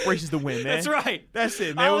big-time corporations to win, man. That's right. That's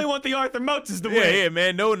it, man. I only want the Arthur Motes to win. Yeah,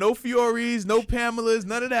 man. No Fioris, no Pamelas,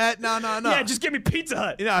 none of that. No. Yeah, just give me Pizza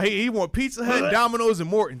Hut. He want Pizza Hut, Domino's, and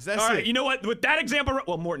Morton's. That's it. All right, you know what? With that example,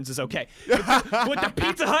 well, Morton's is okay. With the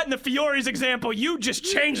Pizza Hut and the Fioris example, you just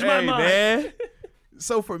changed my mind. Man.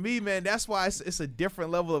 So for me, man, that's why it's a different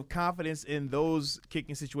level of confidence in those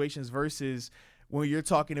kicking situations versus when you're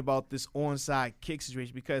talking about this onside kick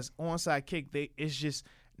situation, because onside kick, it's just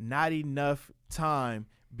not enough time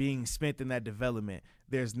being spent in that development.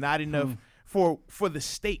 There's not enough for the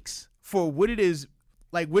stakes, for what it is,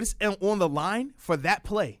 like what is on the line for that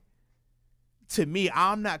play. To me,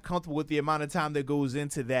 I'm not comfortable with the amount of time that goes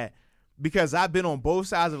into that, because I've been on both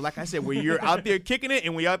sides of, like I said, where you're out there kicking it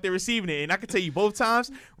and we're out there receiving it. And I can tell you both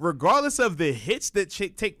times, regardless of the hits that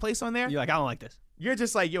take place on there, you're like, I don't like this. You're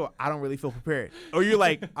just like, yo, I don't really feel prepared. Or you're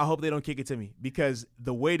like, I hope they don't kick it to me, because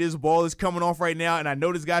the way this ball is coming off right now and I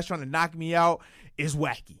know this guy's trying to knock me out is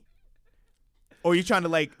wacky. Or you're trying to,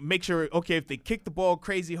 like, make sure, okay, if they kick the ball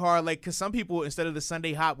crazy hard, like, because some people, instead of the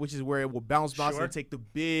Sunday hop, which is where it will bounce and take the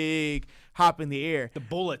big hop in the air. The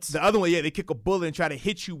bullets. The other one, they kick a bullet and try to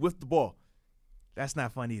hit you with the ball. That's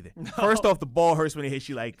not fun either. No. First off, the ball hurts when it hits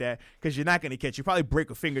you like that, because you're not going to catch it. You probably break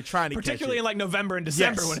a finger trying to catch it. Particularly in, like, November and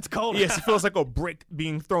December when it's cold. Yes, it feels like a brick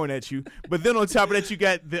being thrown at you. But then on top of that, you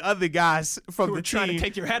got the other guys from the team. Trying to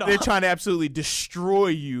take your head off. They're trying to absolutely destroy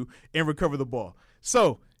you and recover the ball.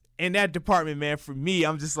 So in that department, man, for me,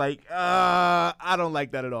 I'm just like, I don't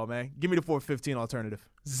like that at all, man. Give me the 4-15 alternative.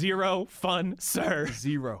 Zero fun, sir.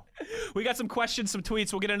 Zero. We got some questions, some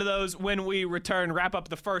tweets. We'll get into those when we return. Wrap up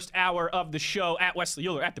the first hour of the show at Wesley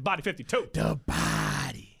Euler at the Body 52. The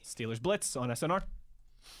Body. Steelers Blitz on SNR.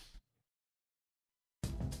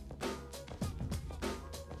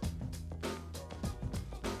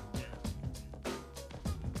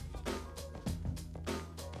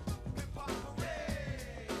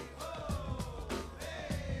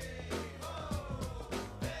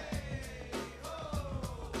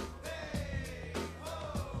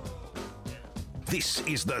 This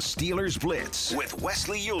is the Steelers Blitz with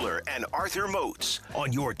Wesley Euler and Arthur Motes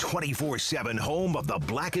on your 24/7 home of the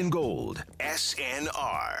black and gold,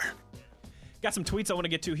 SNR. Got some tweets I want to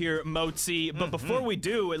get to here, Motzi. But before we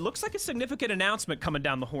do, it looks like a significant announcement coming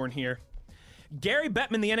down the horn here. Gary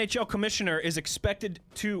Bettman, the NHL commissioner, is expected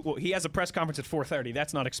to. Well, he has a press conference at 4:30.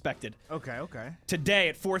 That's not expected. Okay. Today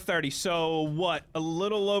at 4:30. So what? A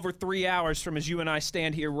little over 3 hours from as you and I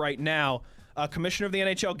stand here right now. Commissioner of the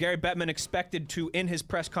NHL, Gary Bettman, expected to, in his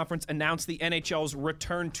press conference, announce the NHL's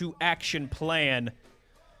return to action plan.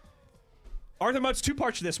 Arthur Mutz, two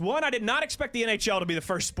parts to this. One, I did not expect the NHL to be the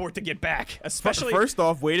first sport to get back, especially. First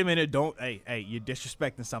off, wait a minute. Hey, you're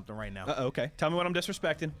disrespecting something right now. Okay. Tell me what I'm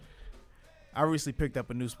disrespecting. I recently picked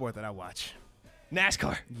up a new sport that I watch.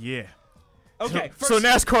 NASCAR. Yeah. Okay. So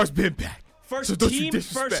NASCAR's been back. First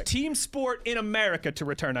team sport in America to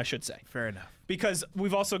return, I should say. Fair enough. Because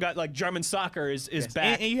we've also got, like, German soccer is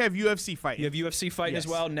back. And you have UFC fighting. You have UFC fighting as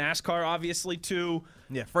well. NASCAR, obviously, too.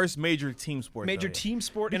 Yeah, first major team sport. Team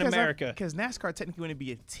sport in America. Because NASCAR technically wouldn't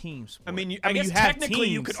be a team sport. I mean, I guess you have technically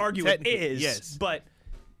teams, you could argue it is. Yes. But,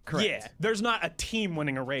 correct. yeah, there's not a team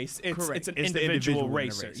winning a race. It's an the individual winning a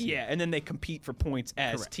racer. race. Yeah, and then they compete for points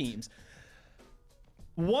as Correct. teams.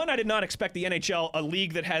 One, I did not expect the NHL, a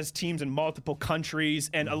league that has teams in multiple countries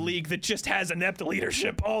and a league that just has inept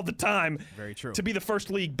leadership all the time. Very true. To be the first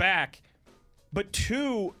league back. But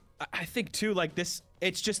two, I think too, like this,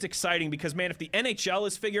 it's just exciting because, man, if the NHL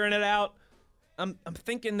is figuring it out, I'm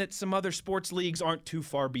thinking that some other sports leagues aren't too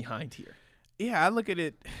far behind here. Yeah, I look at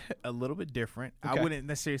it a little bit different. Okay. I wouldn't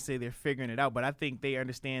necessarily say they're figuring it out, but I think they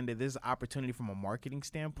understand that there's an opportunity from a marketing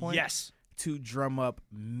standpoint. Yes. To drum up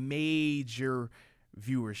major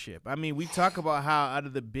viewership. I mean, we talk about how out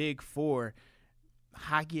of the big four,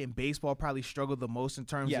 hockey and baseball probably struggle the most in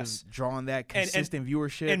terms of drawing that consistent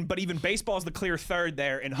viewership. But even baseball's the clear third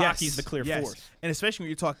there, and hockey's the clear fourth. And especially when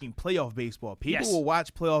you're talking playoff baseball. People Yes. will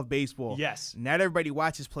watch playoff baseball. Yes. Not everybody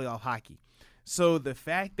watches playoff hockey. So the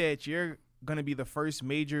fact that you're going to be the first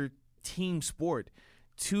major team sport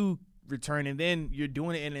to return, and then you're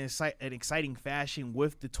doing it in an exciting fashion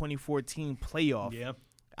with the 2014 playoff. Yeah.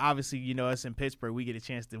 Obviously, you know, us in Pittsburgh, we get a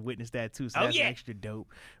chance to witness that too, so Oh, that's yeah. extra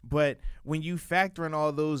dope. But when you factor in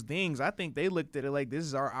all those things, I think they looked at it like this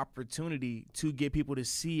is our opportunity to get people to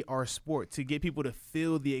see our sport, to get people to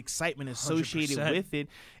feel the excitement associated 100%. with it.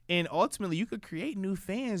 And ultimately, you could create new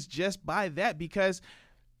fans just by that because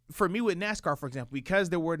for me with NASCAR, for example, because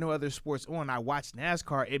there were no other sports on, I watched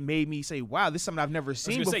NASCAR, it made me say, wow, this is something I've never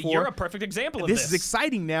seen before. Say, you're a perfect example of This is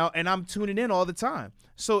exciting now, and I'm tuning in all the time.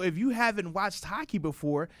 So if you haven't watched hockey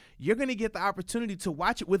before, you're going to get the opportunity to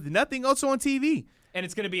watch it with nothing else on TV. And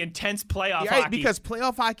it's going to be intense playoff Right? hockey. Because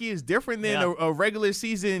playoff hockey is different than Yeah. a regular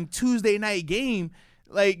season Tuesday night game.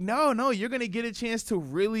 Like, no, you're going to get a chance to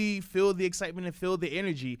really feel the excitement and feel the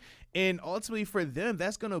energy. And ultimately for them,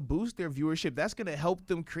 that's going to boost their viewership. That's going to help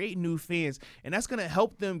them create new fans. And that's going to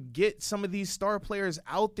help them get some of these star players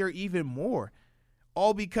out there even more.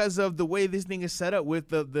 All because of the way this thing is set up with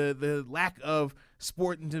the lack of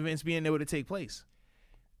sporting events being able to take place.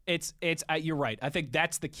 You're right. I think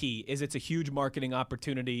that's the key. Is it's a huge marketing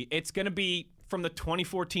opportunity. It's going to be from the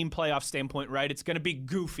 2014 playoff standpoint, right? It's going to be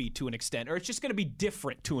goofy to an extent, or it's just going to be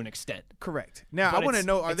different to an extent. Correct. Now, But I want to it's-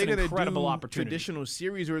 know: are it's they an going to incredible do opportunity. traditional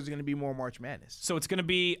series, or is it going to be more March Madness? So it's going to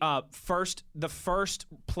be the first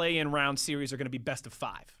play-in round series are going to be best of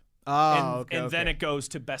 5. Oh, and then it goes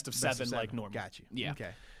to best of Best 7 of like normal. Got you. Yeah.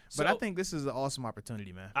 Okay. So- But I think this is an awesome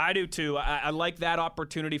opportunity, man. I do too. I like that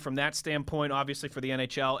opportunity from that standpoint, obviously for the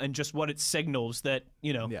NHL, and just what it signals that,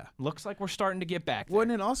 Yeah. looks like we're starting to get back there. Well,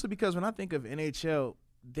 and then also because when I think of NHL,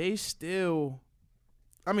 they still,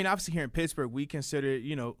 I mean, obviously here in Pittsburgh, we consider,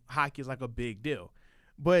 hockey is like a big deal.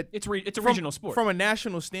 But It's a regional sport. From a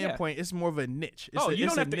national standpoint, it's more of a niche. you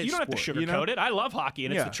don't have to sugarcoat it. I love hockey,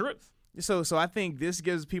 and it's Yeah. the truth. So I think this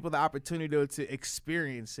gives people the opportunity to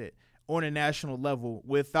experience it on a national level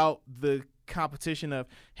without the competition of,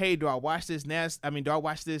 hey, do I watch this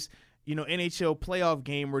NHL playoff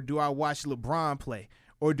game, or do I watch LeBron play,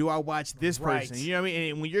 or do I watch this person? Right. You know what I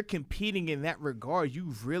mean? And when you're competing in that regard,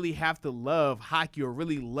 you really have to love hockey or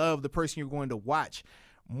really love the person you're going to watch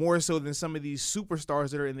more so than some of these superstars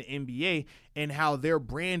that are in the NBA and how their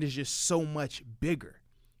brand is just so much bigger.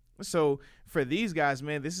 So for these guys,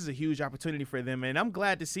 man, this is a huge opportunity for them, and I'm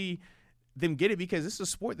glad to see them get it because this is a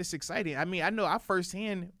sport that's exciting. I mean, I know I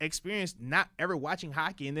firsthand experienced not ever watching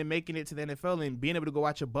hockey and then making it to the NFL and being able to go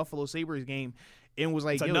watch a Buffalo Sabres game and was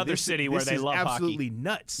like, It's another this city where they is love hockey. absolutely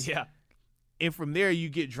nuts. Yeah. And from there, you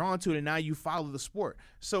get drawn to it, and now you follow the sport.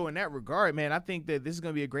 So in that regard, man, I think that this is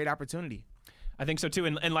going to be a great opportunity. I think so too,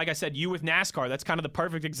 and like I said, you with NASCAR, that's kind of the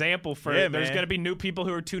perfect example for. Yeah, there's man. going to be new people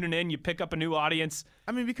who are tuning in. You pick up a new audience.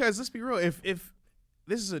 I mean, because let's be real, if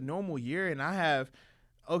this is a normal year and I have,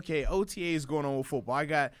 OTA is going on with football, I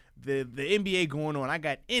got the NBA going on, I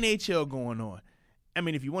got NHL going on, I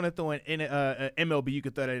mean, if you want to throw in MLB, you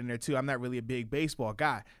could throw that in there too. I'm not really a big baseball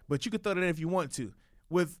guy, but you could throw that in if you want to.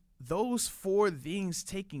 With those 4 things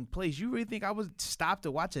taking place, you really think I would stop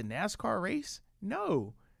to watch a NASCAR race?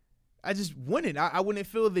 No. I just wouldn't. I wouldn't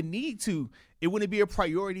feel the need to. It wouldn't be a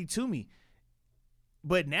priority to me.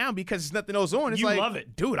 But now, because there's nothing else on, it's you like, love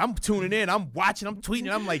it. Dude, I'm tuning in. I'm watching. I'm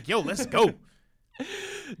tweeting. I'm like, yo, let's go.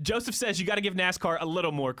 Joseph says you got to give NASCAR a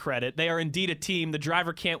little more credit. They are indeed a team. The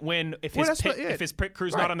driver can't win if his pit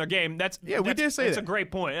crew's not on their game. We did say that's that. a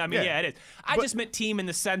great point. I mean, it is. I just meant team in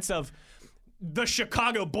the sense of the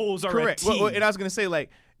Chicago Bulls are correct. a team. And I was going to say, like,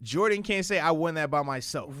 Jordan can't say I won that by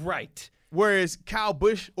myself. Right. Whereas Kyle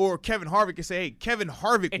Busch or Kevin Harvick can say, hey, Kevin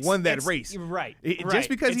Harvick won that race. Right. Just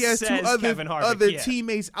because he has 2 other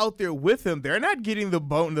teammates out there with him, they're not getting the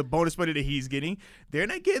bonus money that he's getting. They're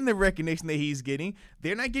not getting the recognition that he's getting.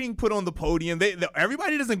 They're not getting put on the podium.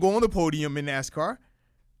 Everybody doesn't go on the podium in NASCAR.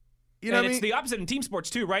 You know and what I mean? It's the opposite in team sports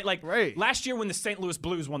too, right? Like last year when the St. Louis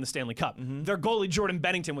Blues won the Stanley Cup, their goalie Jordan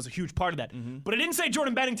Bennington was a huge part of that. But it didn't say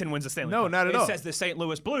Jordan Bennington wins the Stanley Cup. No, not at all. It says the St.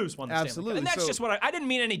 Louis Blues won the Stanley Cup. And that's just what I didn't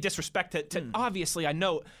mean any disrespect to obviously I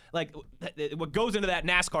know like what goes into that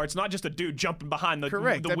NASCAR, it's not just a dude jumping behind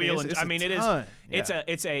the wheel.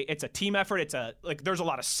 It's a team effort. It's there's a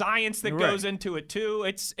lot of science that goes into it too.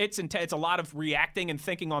 It's a lot of reacting and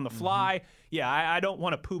thinking on the fly. Yeah, I don't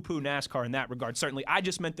want to poo-poo NASCAR in that regard, certainly. I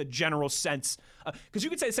just meant the general sense. Because you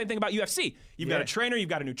could say the same thing about UFC. You've got a trainer, you've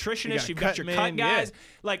got a nutritionist, you've got your cut guys.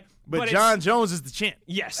 But John Jones is the champ.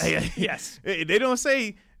 Yes, yes. They don't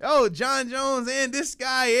say, oh, John Jones and this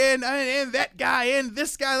guy and that guy and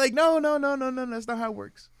this guy. Like, no. That's not how it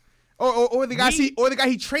works. Or the guy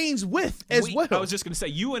he trains with as well. I was just going to say,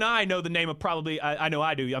 you and I know the name of probably, I know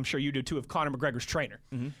I do, I'm sure you do too, of Conor McGregor's trainer.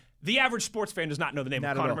 The average sports fan does not know the name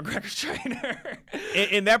of Conor McGregor's trainer.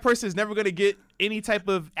 and that person is never going to get any type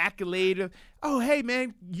of accolade of, oh, hey,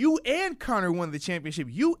 man, you and Conor won the championship.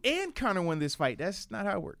 You and Conor won this fight. That's not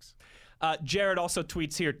how it works. Jared also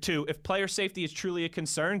tweets here, too, if player safety is truly a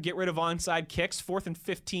concern, get rid of onside kicks. 4th and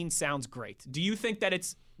 15 sounds great. Do you think that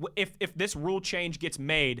it's if this rule change gets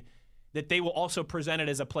made, that they will also present it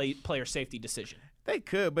as a player safety decision? They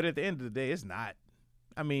could, but at the end of the day, it's not.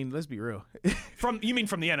 I mean, let's be real. You mean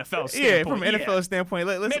from the NFL standpoint? Yeah, from an NFL standpoint.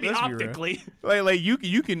 Let's Maybe optically. Be real. Like you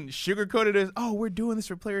can sugarcoat it as, oh, we're doing this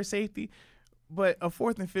for player safety, but a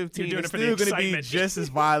 4th and 15 is still going to be just as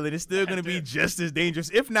violent. It's still going to be just as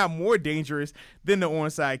dangerous, if not more dangerous, than the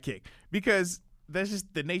onside kick, because that's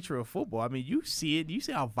just the nature of football. I mean, you see it. You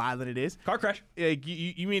see how violent it is. Car crash.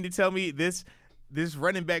 You mean to tell me this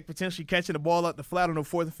running back potentially catching the ball out the flat on the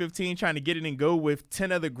 4th and 15, trying to get it and go with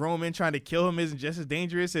 10 other grown men trying to kill him isn't just as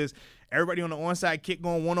dangerous as everybody on the onside kick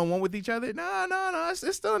going one-on-one with each other? No.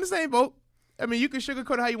 It's still in the same boat. I mean, you can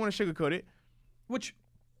sugarcoat it how you want to sugarcoat it. Which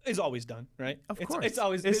is always done, right? Of course. It's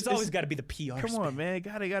always got to be the PR Come spin. on, man.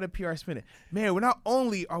 Gotta PR spin it. Man, we're not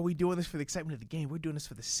only are we doing this for the excitement of the game, we're doing this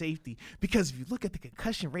for the safety. Because if you look at the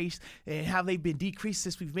concussion rates and how they've been decreased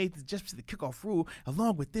since we've made the adjustment to the kickoff rule,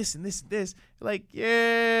 along with this and this and this, like,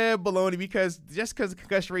 yeah, baloney, because just because the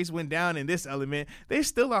concussion rates went down in this element, they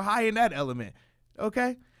still are high in that element.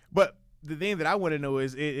 Okay? But the thing that I want to know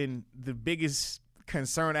is, and the biggest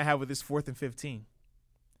concern I have with this 4th and 15,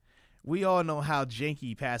 we all know how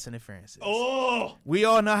janky pass interference is. Oh! We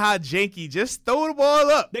all know how janky. Just throw the ball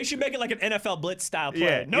up. They should make it like an NFL blitz style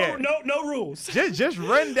play. No rules. Just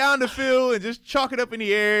run down the field and just chalk it up in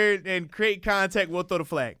the air and create contact. We'll throw the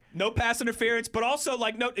flag. No pass interference, but also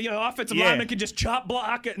offensive linemen can just chop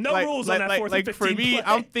block it. No rules on that 4th and 15 for me, play.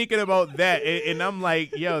 I'm thinking about that, and I'm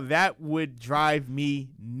like, yo, that would drive me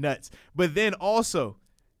nuts. But then also,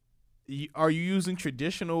 are you using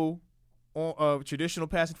traditional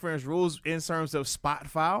pass interference rules in terms of spot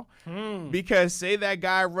foul? Because say that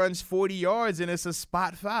guy runs 40 yards and it's a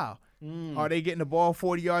spot foul. Are they getting the ball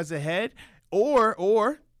 40 yards ahead?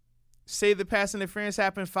 Or say the pass interference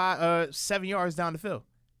happened 7 yards down the field.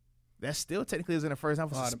 That still technically isn't a first down,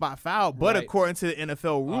 it's a spot foul. But according to the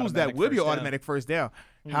NFL rules, that would be an automatic first down.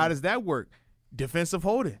 How does that work? Defensive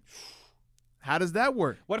holding. How does that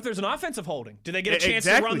work? What if there's an offensive holding? Do they get a chance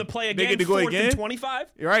to run the play again? They get to go 4th and 25?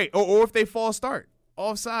 Right. Or if they false start.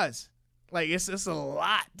 Offsides. Like, it's a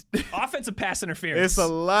lot. Offensive pass interference. It's a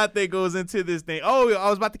lot that goes into this thing. Oh,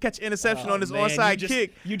 I was about to catch an interception on this onside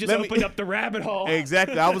kick. You just opened up the rabbit hole.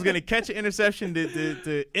 Exactly. I was going to catch an interception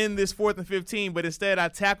to end this 4th and 15, but instead I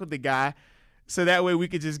tackled the guy so that way we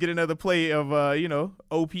could just get another play of,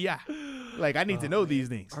 OPI. Like, I need to know these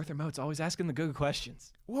things. Arthur Moat's always asking the good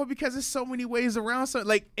questions. Well, because there's so many ways around something.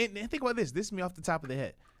 Like, and think about this. This is me off the top of the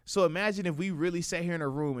head. So imagine if we really sat here in a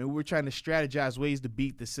room and we were trying to strategize ways to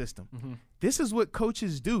beat the system. Mm-hmm. This is what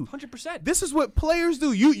coaches do. 100%. This is what players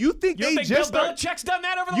do. You think you they think just Bill Belichick's done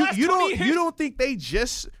that over the last 20 years? You don't think they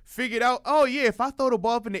just figured out, oh, yeah, if I throw the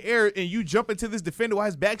ball up in the air and you jump into this defender while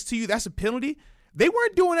his back's to you, that's a penalty? They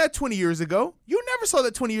weren't doing that 20 years ago. You never saw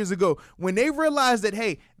that 20 years ago. When they realized that,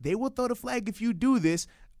 hey, they will throw the flag if you do this.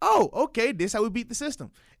 Oh, okay, this is how we beat the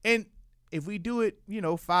system. And if we do it,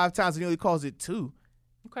 5 times and he only calls it 2.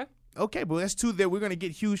 Okay, but that's 2 that we're going to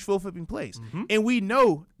get huge full-flipping plays. Mm-hmm. And we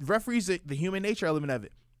know referees, the human nature element of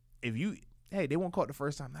it. If they won't call it the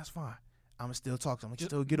first time, that's fine. I'm going to still talk to them. I'm going to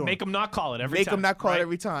still get on. Make them not call it every time. Make them not call it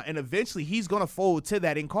every time. And eventually he's going to fold to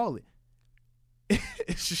that and call it.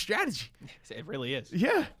 It's a strategy. It really is.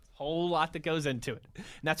 Yeah. Whole lot that goes into it. And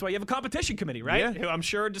that's why you have a competition committee, right? Yeah. Who I'm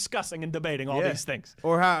sure are discussing and debating all these things.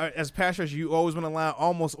 Or how, as pass rushers, you always want to line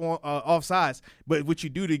almost on offsides. But what you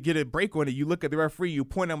do to get a break on it, you look at the referee, you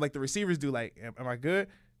point at him like the receivers do, like, am I good?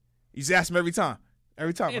 You just ask him every time.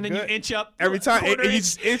 Every time. And then you inch up. Every time. And you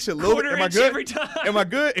just inch a little bit. Am I good? Every time. Am I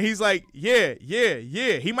good? And he's like, yeah.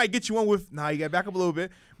 He might get you one with, you got to back up a little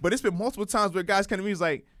bit. But it's been multiple times where guys come to me, he's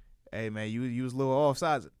like, hey, man, you was a little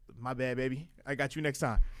offsides. My bad, baby. I got you next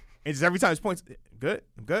time. And just every time he points, good,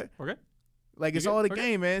 I'm good. We're good. Like, it's all the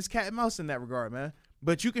game, man. It's cat and mouse in that regard, man.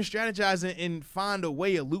 But you can strategize and find a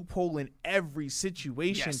way, a loophole in every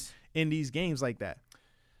situation in these games like that.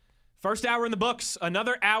 First hour in the books,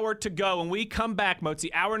 another hour to go. When we come back, Mozi,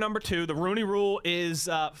 hour number 2, the Rooney Rule is,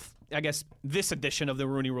 I guess, this edition of the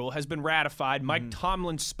Rooney Rule has been ratified. Mike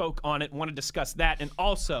Tomlin spoke on it, want to discuss that. And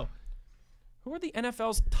also, who are the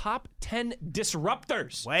NFL's top 10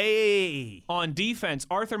 disruptors on defense?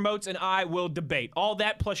 Arthur Moats and I will debate. All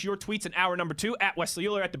that plus your tweets in hour number 2 at Wesley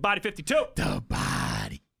Euler at TheBody52. The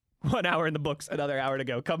Body. 1 hour in the books, another hour to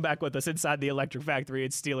go. Come back with us inside the Electric Factory.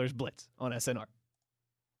 It's Steelers Blitz on SNR.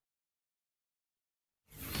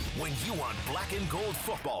 When you want black and gold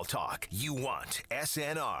football talk, you want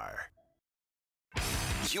SNR.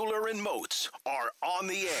 Euler and Moats are on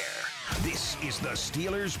the air. This is the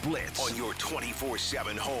Steelers Blitz on your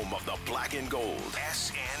 24/7 home of the black and gold.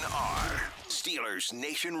 SNR, Steelers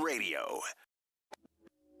Nation Radio.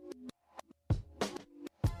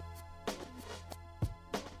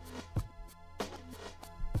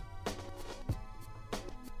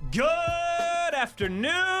 Good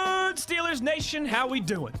afternoon, Steelers Nation. How we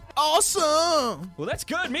doing? Awesome. Well, that's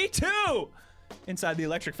good. Me too. Inside the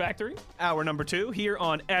Electric Factory, hour number 2 here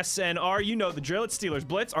on SNR. You know the drill. It's Steelers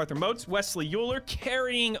Blitz. Arthur Moats, Wesley Euler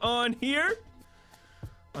carrying on here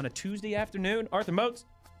on a Tuesday afternoon. Arthur Moats,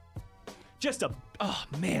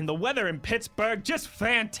 the weather in Pittsburgh, just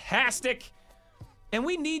fantastic. And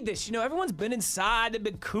we need this. Everyone's been inside. They've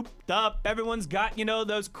been cooped up. Everyone's got,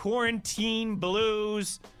 those quarantine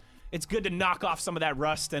blues. It's good to knock off some of that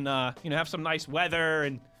rust and, have some nice weather.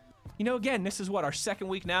 And, again, this is our second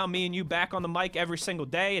week now, me and you back on the mic every single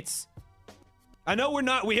day. I know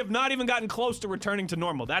we have not even gotten close to returning to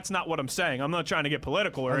normal. That's not what I'm saying. I'm not trying to get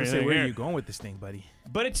political or anything. Where are you going with this thing, buddy?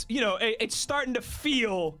 But it's, it's starting to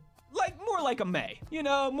feel more like a May,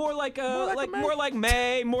 more like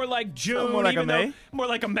May, more like June, more like a May, more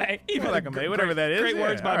like a May, whatever that is. Great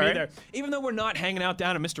words by me there. Even though we're not hanging out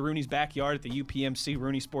down in Mr. Rooney's backyard at the UPMC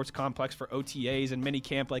Rooney Sports Complex for OTAs and mini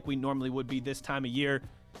camp like we normally would be this time of year,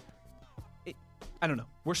 I don't know.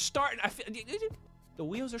 We're starting. I feel the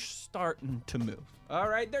wheels are starting to move. All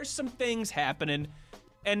right, there's some things happening,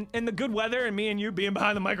 and the good weather and me and you being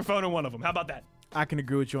behind the microphone are one of them. How about that? I can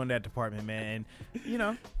agree with you on that department, man.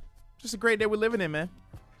 Just a great day we're living in, man.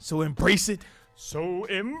 So embrace it.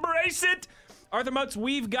 Arthur Moats,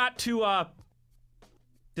 we've got to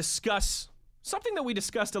discuss something that we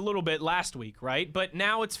discussed a little bit last week, right? But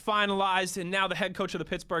now it's finalized, and now the head coach of the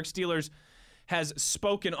Pittsburgh Steelers has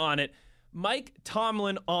spoken on it. Mike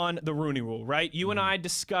Tomlin on the Rooney Rule, right? You and I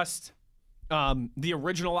discussed the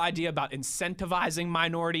original idea about incentivizing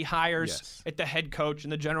minority hires at the head coach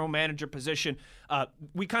and the general manager position.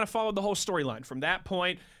 We kind of followed the whole storyline from that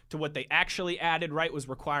point to what they actually added, right, was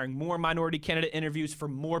requiring more minority candidate interviews for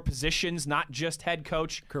more positions, not just head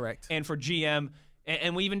coach. Correct. And for GM.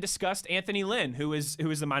 And we even discussed Anthony Lynn, who is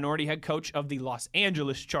the minority head coach of the Los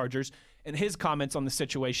Angeles Chargers, and his comments on the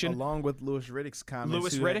situation. Along with Louis Riddick's comments.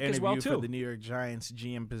 Louis Riddick as well, too. For the New York Giants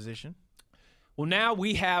GM position. Well, now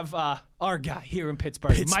we have our guy here in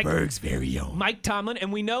Pittsburgh. Pittsburgh's very own. Mike Tomlin,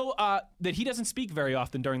 and we know that he doesn't speak very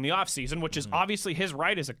often during the offseason, which is obviously his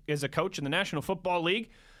right as a coach in the National Football League.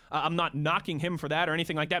 I'm not knocking him for that or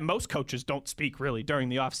anything like that. Most coaches don't speak really during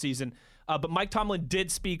the offseason. But Mike Tomlin did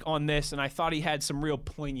speak on this, and I thought he had some real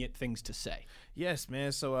poignant things to say. Yes,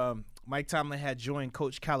 man. So Mike Tomlin had joined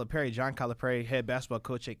Coach Calipari, John Calipari, head basketball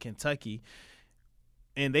coach at Kentucky,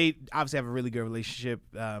 and they obviously have a really good relationship.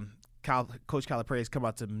 Coach Calipari has come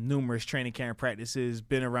out to numerous training camp practices,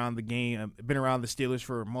 been around the game, been around the Steelers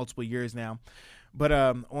for multiple years now. But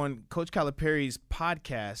on Coach Calipari's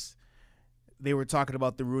podcast, they were talking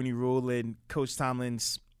about the Rooney Rule and Coach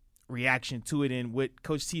Tomlin's reaction to it. And what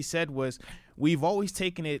Coach T said was, we've always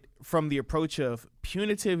taken it from the approach of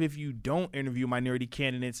punitive if you don't interview minority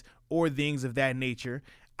candidates or things of that nature.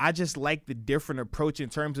 I just like the different approach in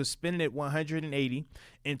terms of spinning it 180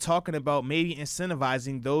 and talking about maybe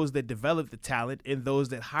incentivizing those that develop the talent and those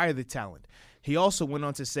that hire the talent. He also went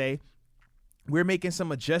on to say, we're making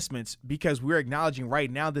some adjustments because we're acknowledging right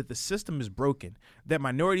now that the system is broken, that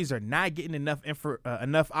minorities are not getting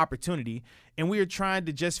enough opportunity, and we are trying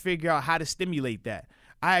to just figure out how to stimulate that.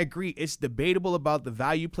 I agree it's debatable about the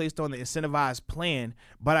value placed on the incentivized plan,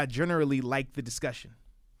 but I generally like the discussion.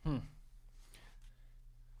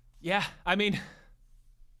 Yeah, I mean,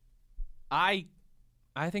 I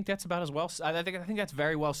think that's about as well. I think that's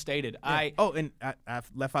very well stated. Yeah. And I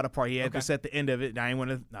left out a part. He had this at the end of it. I don't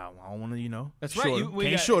want to, That's short right.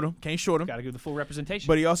 him. Can't short him. Got to give the full representation.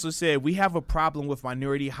 But he also said we have a problem with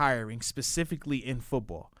minority hiring, specifically in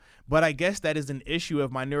football. But I guess that is an issue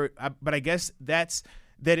of minority. But I guess that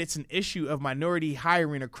it's an issue of minority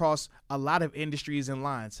hiring across a lot of industries and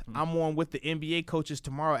lines. I'm on with the NBA coaches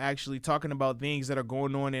tomorrow, actually talking about things that are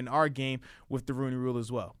going on in our game with the Rooney Rule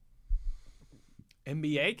as well.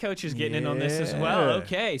 NBA coaches getting in on this as well.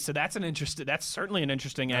 Okay, so that's certainly an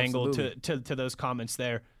interesting angle to those comments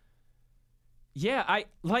there. Yeah, I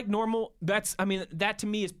like normal. That to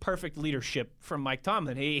me is perfect leadership from Mike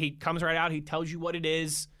Tomlin. He comes right out, he tells you what it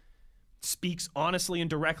is, speaks honestly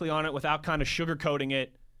and directly on it without kind of sugarcoating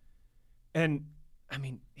it. And I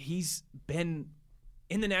mean, he's been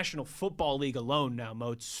in the National Football League alone now,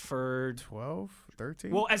 Moats, for 12,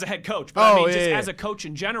 13. Well, as a head coach, but as a coach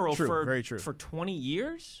in general for 20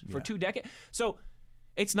 years, for 2 decades. So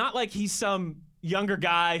it's not like he's some younger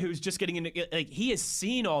guy who's just getting into like he has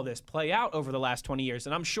seen all this play out over the last 20 years,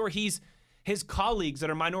 and I'm sure his colleagues that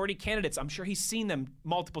are minority candidates, I'm sure he's seen them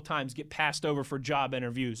multiple times get passed over for job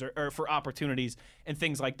interviews or for opportunities and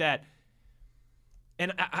things like that.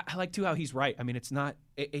 And I like too how he's right. I mean, it's not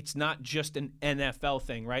just an NFL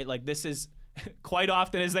thing, right? Like this is quite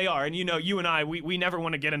often as they are, and you and I, we never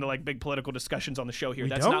want to get into like big political discussions on the show here.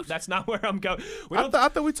 That's not where I'm going. I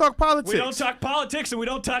thought we talk politics. We don't talk politics and we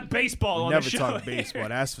don't talk baseball on the show. Never talk baseball.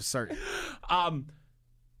 That's for certain.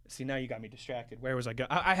 See, now you got me distracted. Where was I going?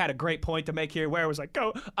 I had a great point to make here. Where was I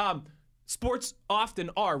go? Sports often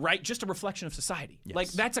are, right, just a reflection of society. Yes.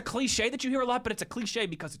 Like that's a cliche that you hear a lot, but it's a cliche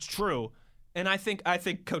because it's true. And I think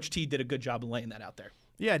Coach T did a good job of laying that out there.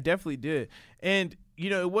 Yeah, definitely did. And,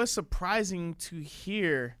 it was surprising to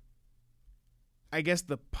hear, I guess,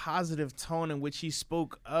 the positive tone in which he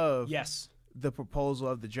spoke of the proposal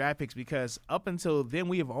of the draft picks, because up until then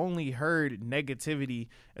we have only heard negativity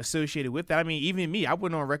associated with that. I mean, even me, I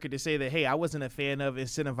went on record to say that, hey, I wasn't a fan of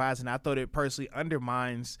incentivizing. I thought it personally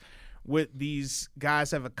undermines what these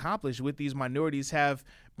guys have accomplished, what these minorities have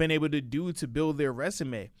been able to do to build their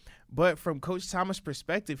resume. But from Coach Thomas'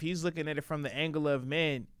 perspective, he's looking at it from the angle of,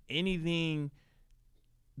 man, anything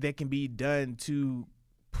that can be done to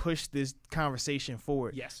push this conversation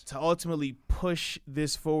forward, to ultimately push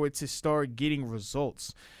this forward to start getting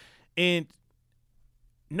results. And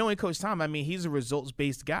knowing Coach Tom, I mean, he's a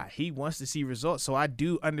results-based guy. He wants to see results. So I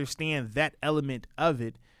do understand that element of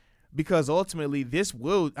it, because ultimately this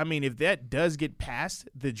will, I mean, if that does get past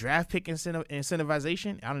the draft pick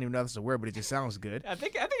incentivization, I don't even know if that's a word, but it just sounds good. I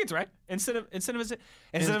think it's right. Incentivization.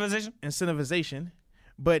 Incentivization.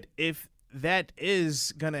 But if that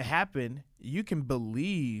is going to happen, you can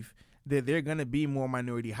believe that there are going to be more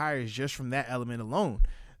minority hires just from that element alone.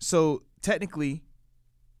 So technically,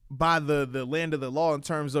 by the land of the law in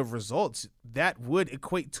terms of results, that would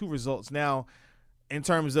equate to results. Now, in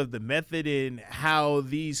terms of the method and how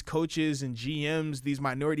these coaches and GMs, these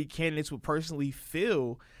minority candidates would personally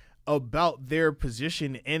feel about their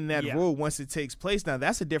position in that role once it takes place. Now,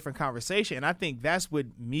 that's a different conversation. And I think that's what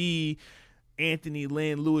me, Anthony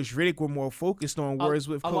Lynn, Louis Riddick were more focused on. Whereas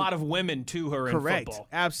with a lot of women, too, who are in football.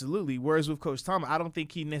 Absolutely. Whereas with Coach Tom, I don't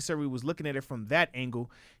think he necessarily was looking at it from that angle.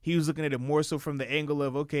 He was looking at it more so from the angle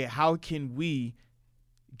of, okay, how can we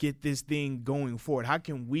get this thing going forward? How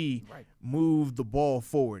can we move the ball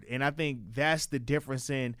forward? And I think that's the difference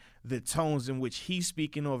in the tones in which he's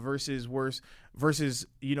speaking on versus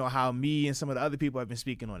how me and some of the other people have been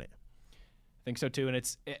speaking on it. I think so too, and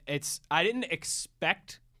it's I didn't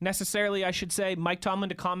expect necessarily, I should say, Mike Tomlin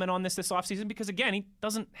to comment on this offseason because, again, he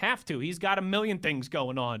doesn't have to. He's got a million things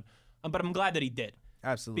going on, but I'm glad that he did.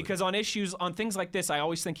 Absolutely. Because on things like this, I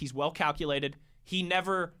always think he's well calculated. He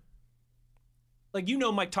never,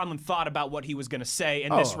 Mike Tomlin thought about what he was going to say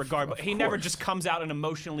in this regard, but he never just comes out and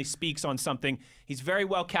emotionally speaks on something. He's very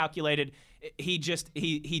well calculated. He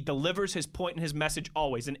delivers his point and his message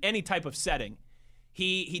always in any type of setting.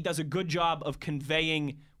 He does a good job of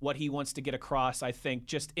conveying what he wants to get across, I think,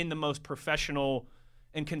 just in the most professional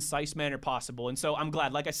and concise manner possible. And so I'm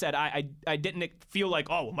glad. Like I said, I didn't feel like,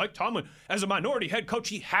 Mike Tomlin, as a minority head coach,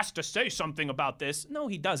 he has to say something about this. No,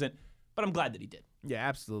 he doesn't. But I'm glad that he did. Yeah,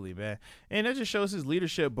 absolutely, man. And that just shows his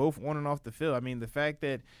leadership both on and off the field. I mean, the fact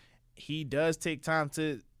that he does take time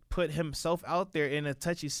to put himself out there in a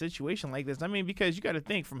touchy situation like this. I mean, because you got to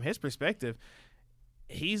think from his perspective,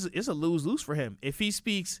 it's a lose-lose for him. If he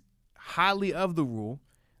speaks highly of the rule,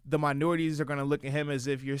 the minorities are going to look at him as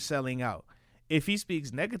if you're selling out. If he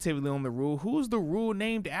speaks negatively on the rule, who's the rule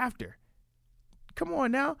named after? Come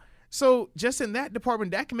on now. So just in that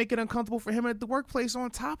department, that can make it uncomfortable for him at the workplace on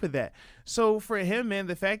top of that. So for him, man,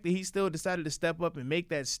 the fact that he still decided to step up and make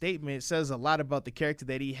that statement says a lot about the character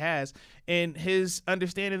that he has and his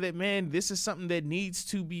understanding that, man, this is something that needs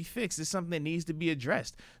to be fixed. It's something that needs to be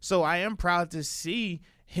addressed. So I am proud to see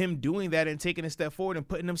him doing that and taking a step forward and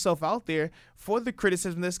putting himself out there for the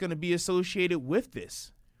criticism that's going to be associated with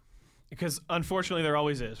this. Because unfortunately there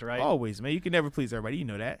always is, right? Always, man. You can never please everybody. You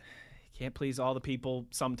know that. Can't please all the people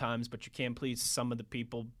sometimes, but you can please some of the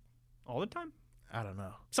people all the time? I don't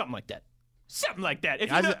know. Something like that. Something like that.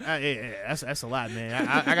 That's a lot, man.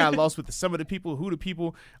 I got lost with some of the people, who the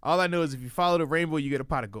people. All I know is if you follow the rainbow, you get a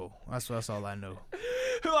pot of gold. That's all I know.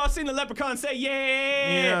 Who all seen the leprechaun say,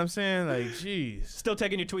 yeah? You know what I'm saying? Like, jeez. Still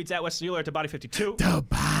taking your tweets at Wesley Euler at TheBody52. The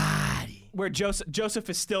Body. Where Joseph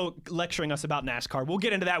is still lecturing us about NASCAR. We'll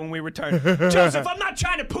get into that when we return. Joseph, I'm not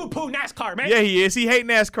trying to poo-poo NASCAR, man. Yeah, he is. He hates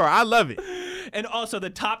NASCAR. I love it. And also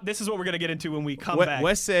this is what we're going to get into when we come back.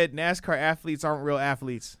 Wes said NASCAR athletes aren't real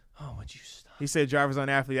athletes. Oh, would you stop? He said drivers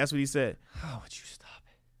aren't athletes. That's what he said. Oh, would you stop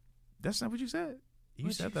it? That's not what you said.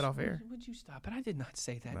 You said that off air. Would you stop it? I did not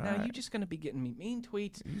say that. All now right. you're just going to be getting me mean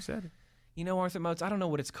tweets. You said it. You know, Arthur Motes, I don't know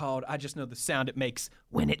what it's called. I just know the sound it makes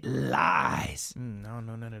when it lies. I don't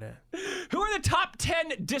know none of that. Who are the top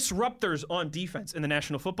 10 disruptors on defense in the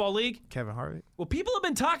National Football League? Kevin Harvick. Well, people have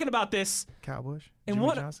been talking about this. Kyle Busch. And Jimmy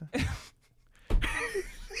what? Johnson.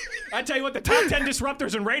 I tell you what, the top 10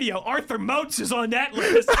 disruptors in radio, Arthur Motes is on that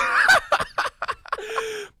list.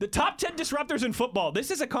 The top 10 disruptors in football.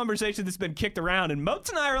 This is a conversation that's been kicked around, and Motes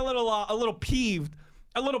and I are a little peeved,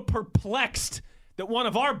 a little perplexed that one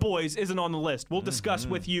of our boys isn't on the list. We'll discuss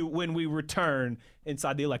with you when we return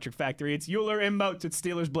inside the Electric Factory. It's Euler and Motes at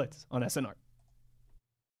Steelers Blitz on SNR.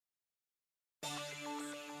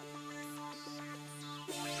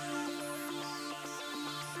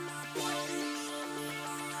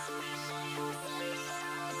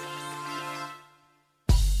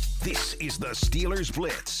 This is the Steelers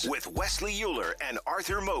Blitz with Wesley Euler and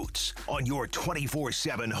Arthur Motes on your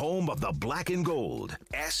 24/7 home of the black and gold,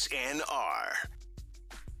 SNR.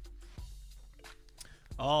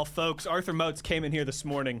 Oh, folks, Arthur Motes came in here this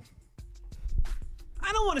morning.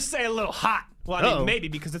 I don't want to say a little hot. Well, I mean, maybe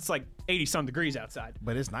because it's like 80-some degrees outside.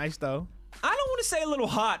 But it's nice, though. I don't want to say a little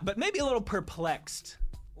hot, but maybe a little perplexed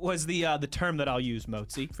was the term that I'll use,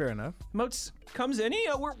 Motesy. Fair enough. Motes comes in. You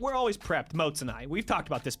know, we're always prepped, Motes and I. We've talked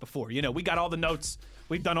about this before. You know, we got all the notes.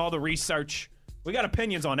 We've done all the research. We got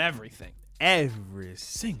opinions on everything. Every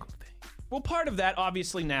single thing. Well, part of that,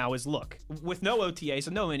 obviously, now is, look, with no OTAs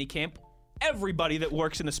and no minicamp, everybody that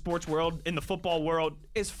works in the sports world, in the football world,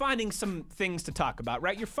 is finding some things to talk about,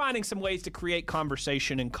 right? You're finding some ways to create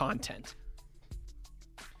conversation and content.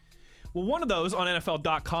 Well, one of those on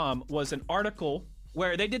NFL.com was an article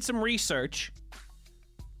where they did some research,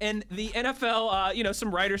 and the NFL,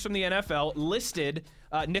 some writers from the NFL listed,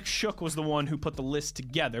 Nick Shook was the one who put the list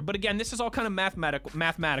together. But again, this is all kind of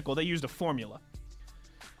mathematical. They used a formula.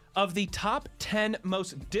 Of the top 10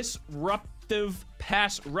 most disruptive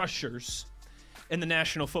pass rushers in the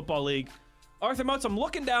National Football League, Arthur Motes, I'm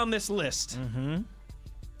looking down this list.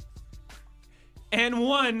 And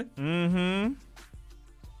one,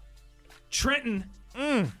 Trenton.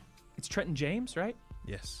 It's Trenton James, right?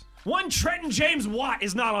 Yes. One Trenton James Watt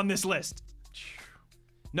is not on this list.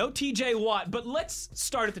 No TJ Watt, but let's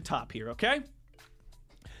start at the top here, okay?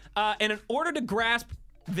 And in order to grasp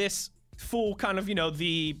this full kind of,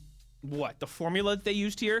 the formula that they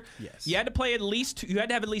used here? Yes. You had to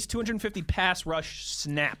have at least 250 pass rush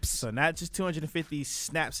snaps. So not just 250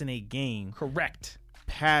 snaps in a game. Correct.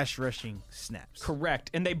 Pass rushing snaps. Correct.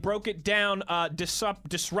 And they broke it down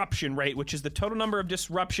disruption rate, which is the total number of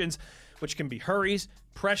disruptions, which can be hurries,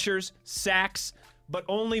 pressures, sacks, but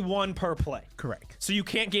only one per play. Correct. So you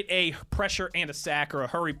can't get a pressure and a sack or a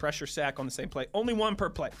hurry, pressure, sack on the same play. Only one per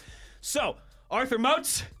play. So, Arthur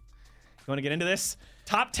Moats, you want to get into this?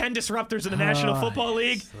 Top 10 disruptors in the National Football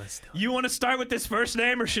League. Let's do it. You want to start with this first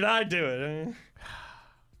name, or should I do it?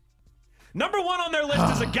 Number one on their list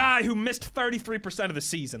is a guy who missed 33% of the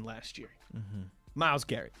season last year. Myles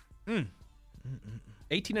Garrett.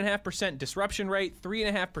 18.5% disruption rate,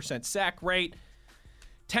 3.5% sack rate,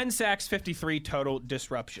 10 sacks, 53 total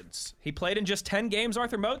disruptions. He played in just 10 games,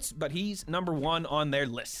 Arthur Moats, but he's number one on their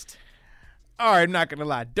list. All right, I'm not going to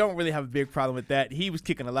lie. Don't really have a big problem with that. He was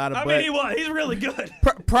kicking a lot of butt. I mean, he was. He's really good.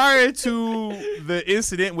 Prior to the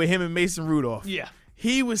incident with him and Mason Rudolph. Yeah.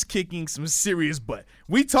 He was kicking some serious butt.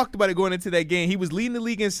 We talked about it going into that game. He was leading the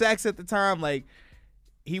league in sacks at the time.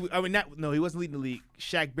 He wasn't leading the league.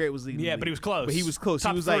 Shaq Barrett was leading the league. Yeah, but he was close. But he was close.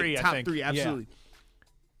 Top he was three, like I top think. three, absolutely. Yeah.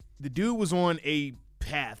 The dude was on a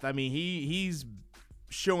path. I mean, he's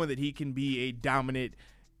showing that he can be a dominant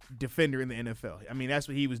defender in the NFL. I mean, that's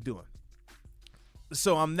what he was doing.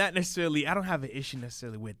 So I don't have an issue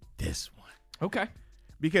necessarily with this one. Okay.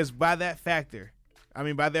 Because by that factor,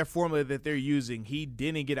 by their formula that they're using, he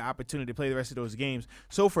didn't get an opportunity to play the rest of those games.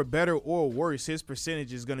 So for better or worse, his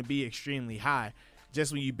percentage is going to be extremely high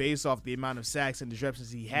just when you base off the amount of sacks and disruptions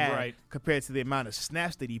he had compared to the amount of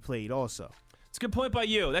snaps that he played also. It's a good point by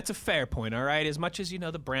you. That's a fair point, all right? As much as,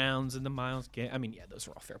 the Browns and the Myles Garrett. Those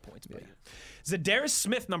are all fair points by you. Zadarius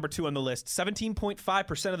Smith, number 2 on the list.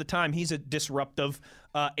 17.5% of the time, he's a disruptive.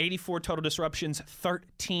 84 total disruptions,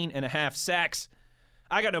 13.5 sacks.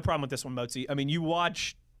 I got no problem with this one, Mozi. You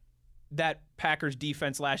watch that Packers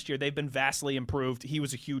defense last year. They've been vastly improved. He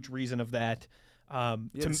was a huge reason of that.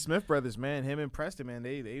 The Smith brothers, man, him and Preston, man,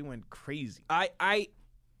 they went crazy. I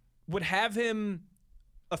would have him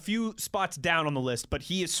a few spots down on the list, but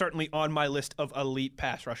he is certainly on my list of elite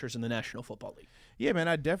pass rushers in the National Football League. Yeah, man,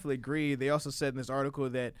 I definitely agree. They also said in this article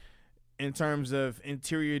that in terms of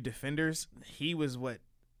interior defenders, he was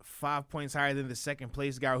 5 points higher than the second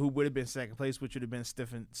place guy who would have been second place, which would have been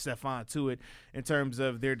Stephon Tuitt in terms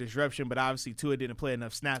of their disruption. But obviously Tuitt didn't play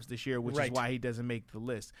enough snaps this year, which is why he doesn't make the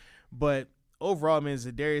list. But overall, man,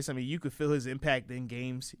 Zadarius, you could feel his impact in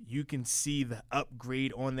games. You can see the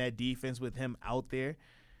upgrade on that defense with him out there.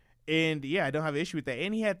 And, yeah, I don't have an issue with that.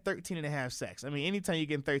 And he had 13.5 sacks. Anytime you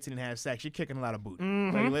get 13.5 sacks, you're kicking a lot of booty.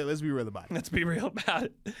 Mm-hmm. Let's be real about it. Let's be real about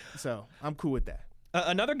it. So I'm cool with that.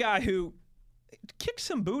 Another guy who kicked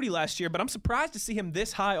some booty last year, but I'm surprised to see him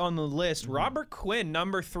this high on the list. Robert Quinn,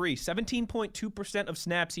 number 3, 17.2% of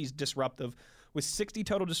snaps he's disruptive with 60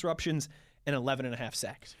 total disruptions and 11.5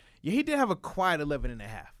 sacks. Yeah, he did have a quiet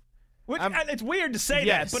 11.5. It's weird to say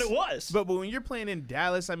that, but it was. But when you're playing in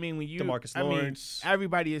Dallas, when you DeMarcus Lawrence,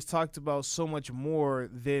 everybody has talked about so much more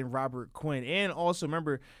than Robert Quinn. And also,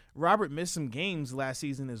 remember, Robert missed some games last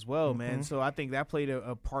season as well, man. So I think that played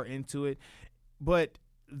a part into it. But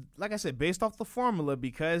like I said, based off the formula,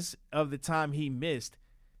 because of the time he missed,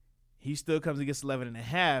 he still comes against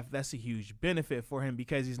 11.5. That's a huge benefit for him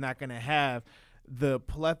because he's not going to have the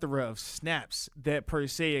plethora of snaps that per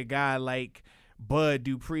se a guy like Bud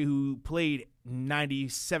Dupree, who played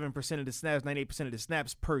 97% of the snaps, 98% of the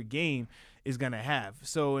snaps per game, is going to have.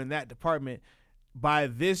 So in that department, by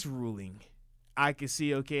this ruling, I can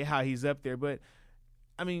see, how he's up there. But,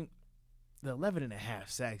 the 11.5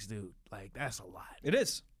 sacks, dude, that's a lot. It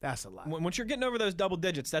is. That's a lot. Once you're getting over those double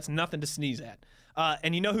digits, that's nothing to sneeze at.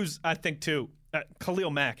 And you know who's, I think, too, Khalil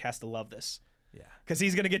Mack has to love this. Yeah. Because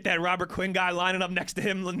he's going to get that Robert Quinn guy lining up next to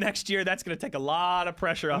him next year. That's going to take a lot of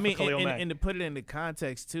pressure off of Khalil Mack. And to put it into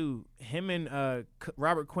context, too, him and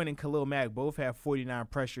Robert Quinn and Khalil Mack both have 49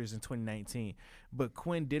 pressures in 2019. But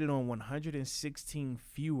Quinn did it on 116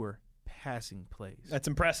 fewer passing plays. That's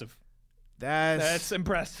impressive. That's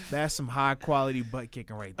impressive. That's some high-quality butt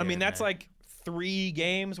kicking right there. That's man. like 3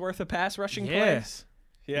 games worth of pass rushing plays.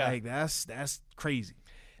 Yeah. That's crazy.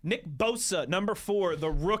 Nick Bosa, number 4, the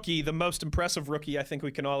rookie, the most impressive rookie, I think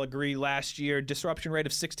we can all agree, last year. Disruption rate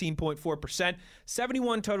of 16.4%,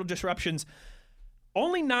 71 total disruptions,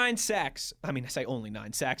 only 9 sacks. I say only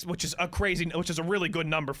 9 sacks, which is a really good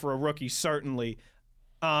number for a rookie, certainly.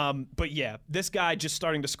 But yeah, this guy just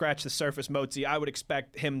starting to scratch the surface, Mozi. I would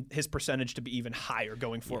expect his percentage to be even higher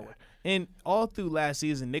going forward. Yeah. And all through last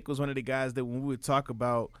season, Nick was one of the guys that when we would talk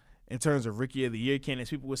about in terms of Rookie of the Year candidates,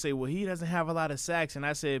 people would say, well, he doesn't have a lot of sacks. And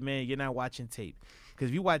I said, man, you're not watching tape. Because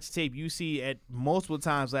if you watch tape, you see at multiple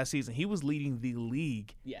times last season, he was leading the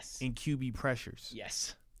league in QB pressures.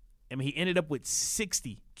 Yes. I mean, he ended up with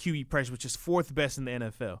 60 QB pressures, which is 4th best in the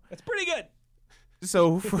NFL. That's pretty good.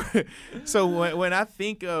 So when I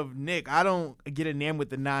think of Nick, I don't get enamored with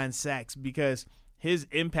the 9 sacks because his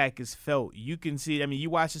impact is felt. You can see, I mean, you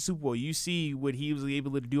watch the Super Bowl, you see what he was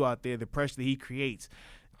able to do out there, the pressure that he creates.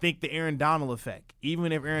 Think the Aaron Donald effect.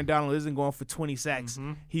 Even if Aaron Donald isn't going for 20 sacks,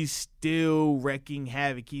 he's still wreaking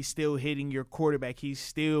havoc. He's still hitting your quarterback. He's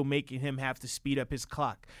still making him have to speed up his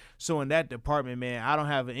clock. So in that department, man, I don't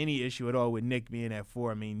have any issue at all with Nick being at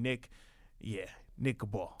 4. I mean, Nick could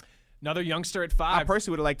ball. Another youngster at 5. I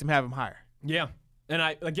personally would have liked to have him higher. Yeah.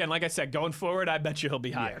 And again, like I said, going forward, I bet you he'll be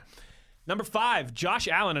higher. Yeah. Number 5, Josh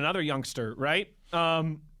Allen, another youngster, right?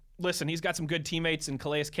 Listen, he's got some good teammates in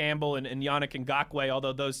Calais Campbell and Yannick Ngakoue,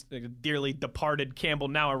 although those dearly departed Campbell,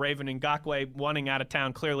 now a Raven, and Ngakoue wanting out of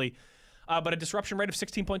town clearly. But a disruption rate of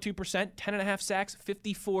 16.2%, 10.5 sacks,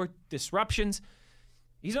 54 disruptions.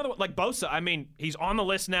 He's another one, like Bosa. I mean, he's on the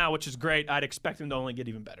list now, which is great. I'd expect him to only get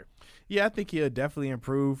even better. Yeah, I think he'll definitely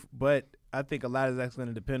improve, but I think a lot is actually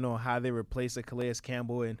going to depend on how they replace a Calais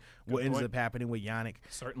Campbell and what ends up happening with Yannick.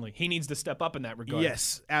 Certainly. He needs to step up in that regard.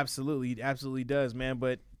 Yes, absolutely. He absolutely does, man.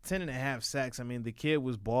 But 10.5 sacks, I mean, the kid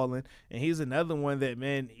was balling. And he's another one that,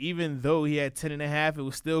 man, even though he had 10.5, it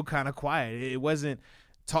was still kind of quiet. It wasn't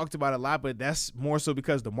talked about a lot, but that's more so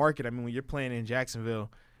because of the market. I mean, when you're playing in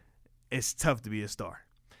Jacksonville, it's tough to be a star.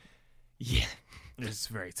 Yeah. It's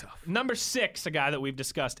very tough. Number 6, a guy that we've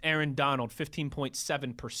discussed, Aaron Donald,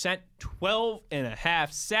 15.7%,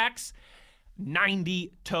 12.5 sacks,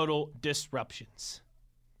 90 total disruptions.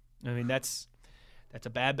 I mean, that's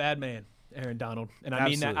a bad man, Aaron Donald. And I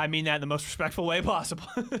mean that in the most respectful way possible.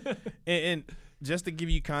 and just to give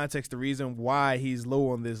you context, the reason why he's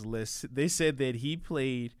low on this list, they said that he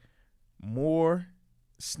played more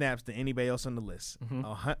snaps than anybody else on the list.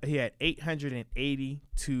 He had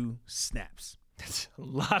 882 snaps. That's a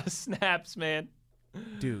lot of snaps, man.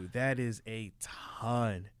 Dude, that is a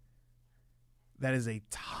ton. That is a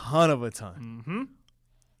ton of a ton.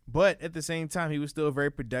 But at the same time, he was still very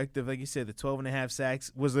productive. Like you said, the 12.5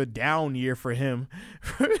 sacks was a down year for him.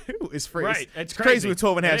 It's crazy. It's crazy with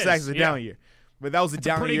 12.5 sacks is a down year. But that was a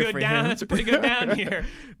down year for him. That's a pretty good down year.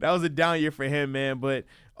 That was a down year for him, man. But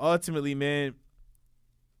ultimately, man,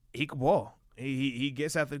 he could ball. He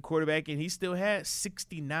gets after the quarterback, and he still had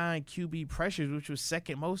 69 QB pressures, which was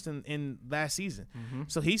second most in last season.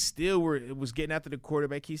 So he still was getting after the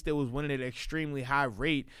quarterback. He still was winning at an extremely high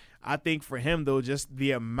rate. I think for him, though, just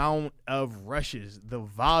the amount of rushes, the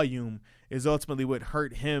volume is ultimately what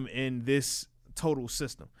hurt him in this total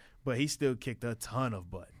system. But he still kicked a ton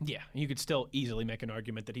of butt. Yeah, you could still easily make an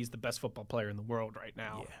argument that he's the best football player in the world right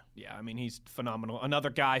now. Yeah, I mean, he's phenomenal.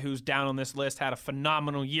 Another guy who's down on this list had a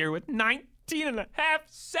phenomenal year with 19.5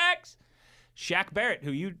 sacks. Shaq Barrett,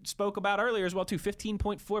 who you spoke about earlier as well, too.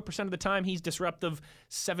 15.4% of the time he's disruptive,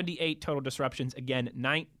 78 total disruptions. Again,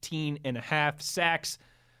 19.5 sacks.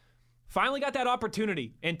 Finally got that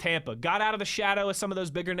opportunity in Tampa. Got out of the shadow of some of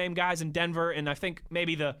those bigger name guys in Denver, and I think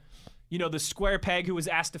maybe the square peg who was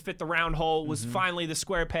asked to fit the round hole was finally the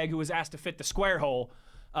square peg who was asked to fit the square hole,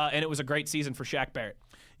 and it was a great season for Shaq Barrett.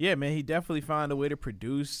 Yeah, man, he definitely found a way to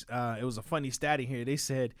produce. It was a funny stat in here. They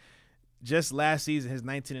said just last season, his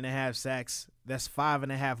 19.5 sacks, that's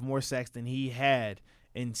 5.5 more sacks than he had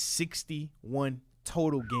in 61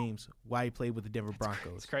 total games while he played with the Denver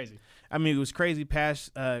Broncos. It's crazy. I mean, it was crazy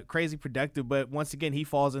productive, but once again, he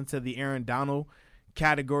falls into the Aaron Donald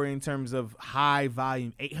category in terms of high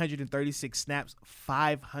volume. 836 snaps,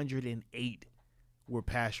 508 were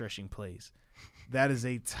pass rushing plays. That is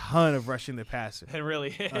a ton of rushing the passer. It really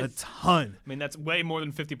is. A ton. I mean, that's way more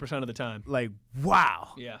than 50% of the time. Like, wow.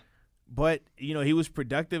 Yeah. But, he was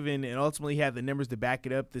productive and ultimately had the numbers to back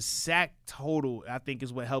it up. The sack total, I think,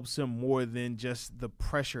 is what helps him more than just the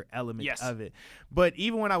pressure element of it. But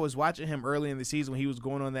even when I was watching him early in the season when he was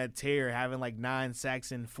going on that tear, having like 9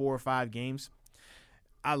 sacks in 4 or 5 games,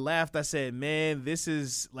 I laughed. I said, man, this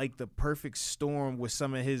is like the perfect storm with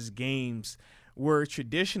some of his games where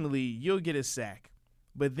traditionally you'll get a sack,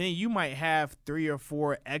 but then you might have 3 or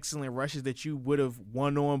 4 excellent rushes that you would have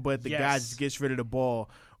won on, but the guy just gets rid of the ball,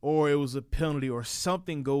 or it was a penalty, or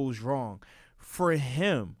something goes wrong. For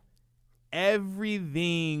him,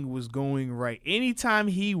 everything was going right. Anytime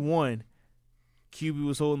he won, QB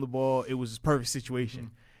was holding the ball. It was his perfect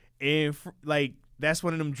situation. And that's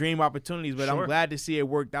one of them dream opportunities. But Sure. I'm glad to see it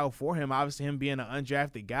worked out for him. Obviously, him being an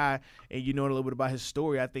undrafted guy, and you know a little bit about his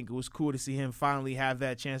story, I think it was cool to see him finally have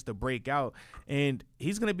that chance to break out. And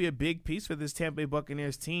he's going to be a big piece for this Tampa Bay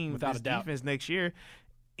Buccaneers team, Without this a doubt. defense next year.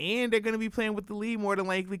 And they're going to be playing with the lead more than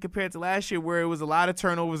likely compared to last year, where it was a lot of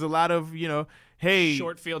turnovers, a lot of, hey,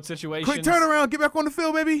 Short field situations. quick turnaround, get back on the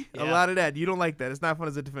field, baby. A Yeah. lot of that. You don't like that. It's not fun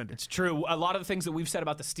as a defender. It's true. A lot of the things that we've said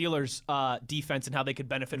about the Steelers' defense and how they could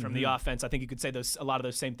benefit from the offense, I think you could say a lot of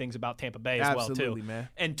those same things about Tampa Bay as well, too. Absolutely, man.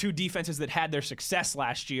 And two defenses that had their success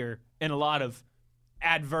last year in a lot of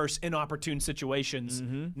adverse, inopportune situations.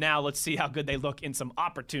 Now let's see how good they look in some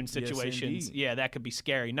opportune situations. indeed. Yeah, that could be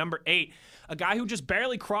scary. Number 8, a guy who just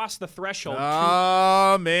barely crossed the threshold.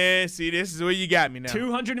 Oh, man. See, this is where you got me now.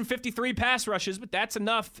 253 pass rushes, but that's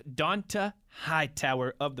enough. Donta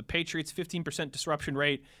Hightower of the Patriots, 15% disruption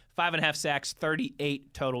rate, 5.5 sacks,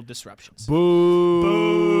 38 total disruptions. Boo.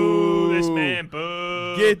 Boo, this man,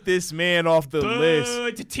 boo. Get this man off the list.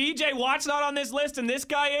 Boo. TJ Watt's not on this list, and this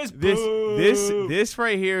guy is. This Boo. this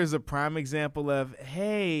right here is a prime example of,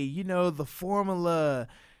 hey, the formula.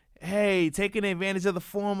 Hey, taking advantage of the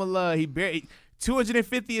formula.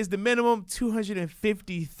 250 is the minimum.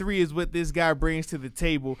 253 is what this guy brings to the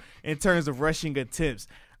table in terms of rushing attempts.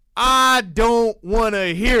 I don't want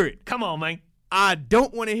to hear it. Come on, man. I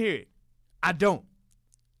don't want to hear it. I don't.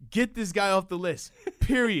 Get this guy off the list.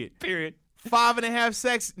 Period. Period. 5.5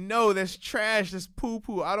 sacks. No, that's trash. That's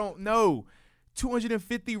poo-poo. I don't know.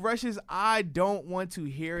 250 rushes. I don't want to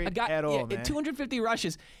hear it at all, man. 250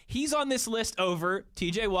 rushes. He's on this list over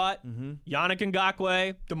TJ Watt, Yannick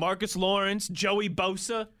Ngakoue, DeMarcus Lawrence, Joey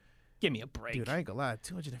Bosa. Give me a break. Dude, I ain't gonna lie.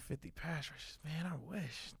 250 pass rushes. Man, I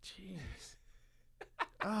wish. Jeez.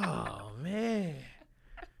 Oh, man.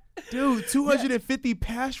 Dude, 250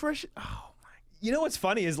 pass rushes? Oh, You know what's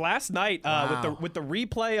funny is last night Wow. with the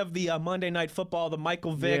replay of the Monday Night Football, the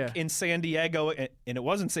Michael Vick Yeah. in San Diego, and it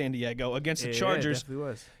wasn't San Diego against the yeah, Chargers. it definitely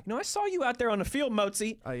was. I saw you out there on the field,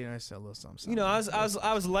 Motzi. Oh, I said a little something.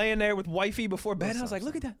 I was laying there with wifey before bed. And I was like,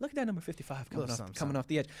 something. look at that number 55 coming Little off something, coming off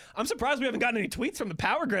the edge. I'm surprised we haven't gotten any tweets from the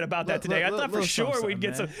Power Grid about that today. I thought for little sure something, we'd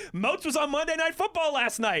get man. some. Moats was on Monday Night Football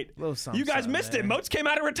last night. Little something, You guys missed it. man. Moats came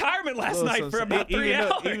out of retirement last night for about 3 even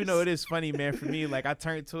hours. Even though it is funny, man, for me, like I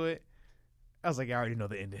turned to it, I was like, I already know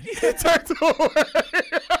the ending.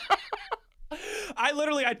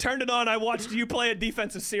 I turned it on. I watched you play a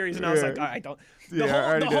defensive series, and I was Yeah. like, I don't. I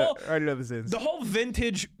already know this ends. The whole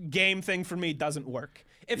vintage game thing for me doesn't work.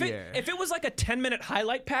 If it was like a 10-minute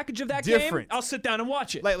highlight package of that Different. game, I'll sit down and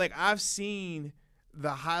watch it. Like I've seen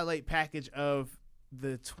the highlight package of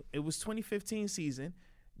it was 2015 season,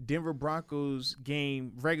 Denver Broncos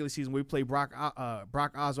game, regular season, where we played Brock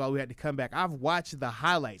Osweiler. We had to come back. I've watched the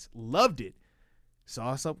highlights, loved it.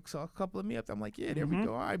 Saw a couple of me up there. I'm like, yeah, there we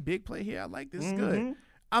go. All right, big play here. I like this. Is good.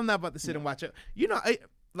 I'm not about to sit and watch it.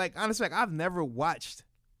 Honestly, I've never watched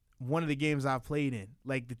one of the games I've played in,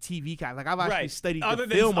 like the TV kind. Like I've actually studied the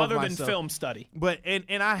film of myself. Other than film study. But and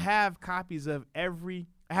I have copies of every.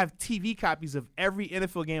 I have TV copies of every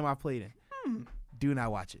NFL game I've played in. Do not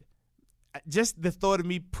watch it. Just the thought of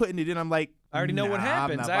me putting it in, I'm like, I already know what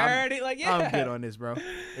happens. I'm good on this, bro.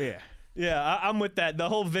 Yeah. Yeah, I'm with that. The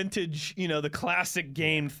whole vintage, the classic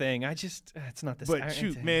game thing. it's not the same. But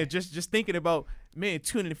shoot, man, just thinking about,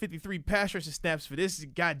 253 pass rushing snaps for this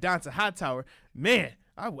guy, Donta Hightower. Man,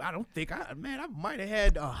 I don't think I might have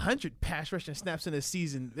had 100 pass rushing snaps in a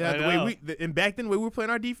season. And back then, the way we were playing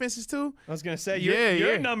our defenses too. I was gonna say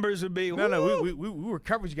your numbers would be. No, we were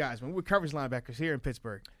coverage guys, man. We were coverage linebackers here in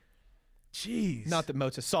Pittsburgh. Jeez. Not that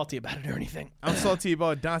Moats is salty about it or anything. I'm salty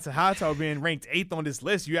about Donta Hightower being ranked 8th on this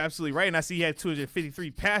list. You're absolutely right. And I see he had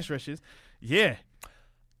 253 pass rushes. Yeah.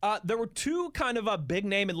 There were two kind of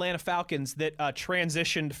big-name Atlanta Falcons that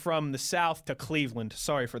transitioned from the South to Cleveland.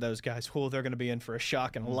 Sorry for those guys. They're going to be in for a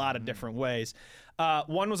shock in a lot of different ways.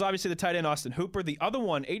 One was obviously the tight end Austin Hooper. The other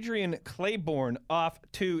one, Adrian Claiborne, off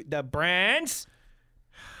to the Brands.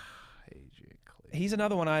 He's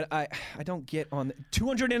another one I don't get on.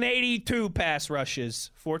 282 pass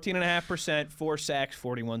rushes, 14.5%, 4 sacks,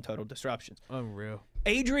 41 total disruptions. Unreal.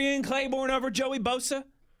 Adrian Claiborne over Joey Bosa?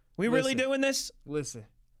 We really doing this? Listen.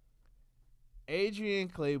 Adrian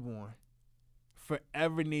Claiborne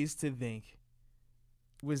forever needs to think.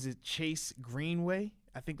 Was it Chase Greenway?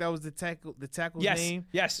 I think that was the tackle's name.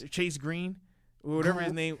 Yes. Chase Green. Or whatever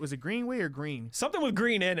his name. Was it Greenway or Green? Something with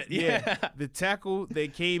green in it. Yeah. The tackle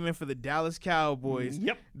that came in for the Dallas Cowboys.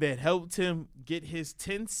 Yep. That helped him get his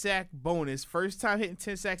 10-sack bonus. First time hitting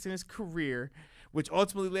 10 sacks in his career, which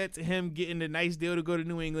ultimately led to him getting a nice deal to go to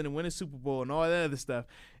New England and win a Super Bowl and all that other stuff.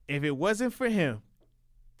 If it wasn't for him,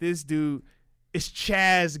 this dude, It's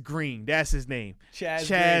Chaz Green. That's his name.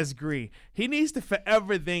 Chaz Green. He needs to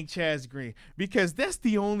forever thank Chaz Green because that's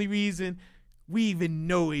the only reason we even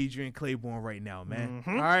know Adrian Claiborne right now, man.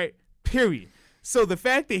 All right? Period. So the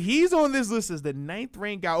fact that he's on this list as the 9th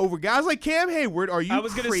ranked guy over guys like Cam Hayward, are you crazy? I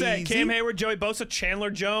was going to say Cam Hayward, Joey Bosa, Chandler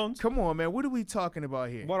Jones. Come on, man. What are we talking about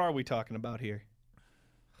here? What are we talking about here?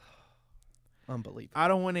 Unbelievable. I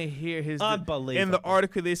don't want to hear his. Unbelievable. In the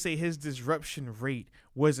article, they say his disruption rate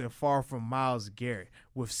wasn't far from Myles Garrett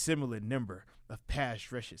with similar number of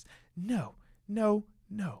pass rushes. No.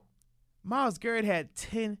 Myles Garrett had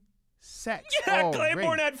 10 sacks. Yeah,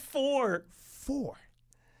 Claiborne had 4. 4.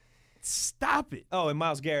 Stop it. Oh, and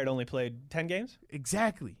Myles Garrett only played 10 games?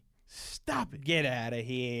 Exactly. Stop it. Get out of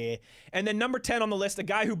here. And then number 10 on the list, a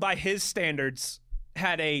guy who by his standards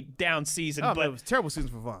had a down season. But it was a terrible season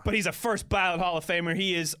for Vaughn. But he's a first ballot Hall of Famer.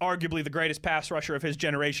 He is arguably the greatest pass rusher of his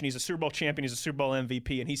generation. He's a Super Bowl champion. He's a Super Bowl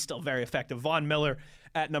MVP, and he's still very effective. Von Miller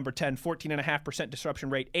at number 10, 14.5% disruption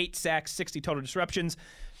rate, 8 sacks, 60 total disruptions.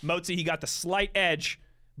 Motzi, he got the slight edge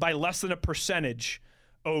by less than a percentage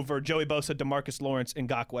over Joey Bosa, DeMarcus Lawrence,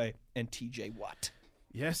 Ngakoue, and TJ Watt.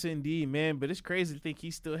 Yes, indeed, man. But it's crazy to think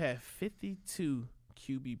he still had 52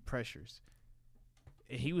 QB pressures.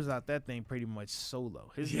 And he was out that thing pretty much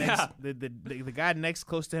solo. The guy next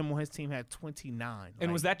close to him on his team had 29.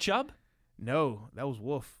 And was that Chubb? No, that was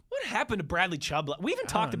Wolf. What happened to Bradley Chubb? We haven't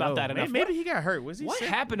talked about that enough. Maybe he got hurt. Was he What sick?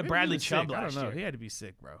 happened to Bradley Chubb I last don't know. year? He had to be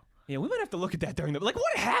sick, bro. Yeah, we might have to look at that during the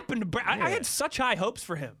what happened to Bradley? I had such high hopes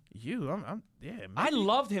for him. I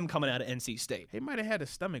loved him coming out of NC State. He might have had a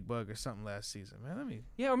stomach bug or something last season, man.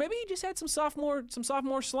 Or maybe he just had some sophomore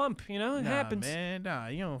slump. You know, it happens. Man,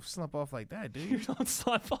 you don't slump off like that, dude. You don't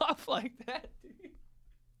slump off like that, dude.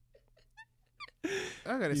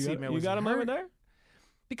 I gotta see, man. You got him hurt? over there?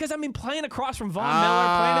 Because playing across from Von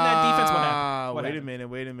Miller, playing in that defense, what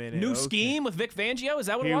happened? Wait a minute. New scheme with Vic Fangio? Is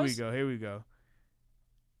that what it was? Here we go.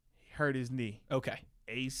 He hurt his knee. Okay.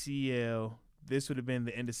 ACL. This would have been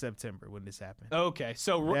the end of September when this happened. Okay,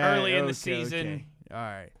 so early in the season. Okay. All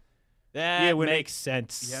right. That makes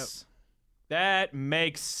sense. Yep. That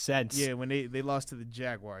makes sense. Yeah, when they lost to the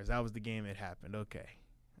Jaguars, that was the game it happened. Okay.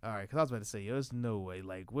 All right, because I was about to say, there's no way.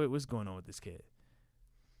 Like, what's going on with this kid?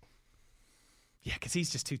 Yeah, because he's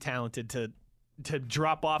just too talented to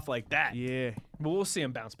drop off like that. Yeah. But we'll see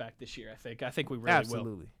him bounce back this year, I think. I think we really will.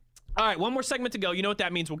 Absolutely. All right, one more segment to go. You know what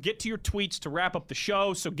that means. We'll get to your tweets to wrap up the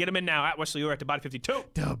show, so get them in now at Wesley Euler at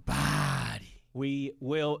TheBody52. The Body. We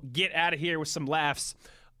will get out of here with some laughs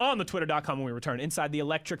on the Twitter.com when we return. Inside the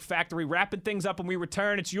Electric Factory, wrapping things up when we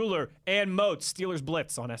return. It's Euler and Moats, Steelers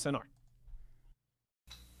Blitz on SNR.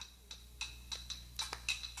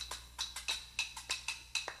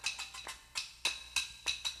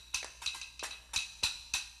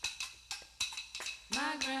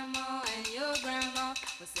 My grandma and your grandma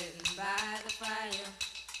were sitting by the fire.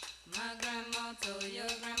 My grandma told your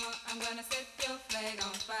grandma, I'm gonna set your flag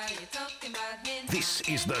on fire. You're talking about hen. This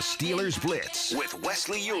is the Steelers Blitz with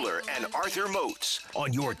Wesley Euler and Arthur Moats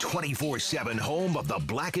on your 24/7 home of the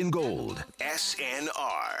black and gold,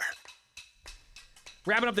 SNR.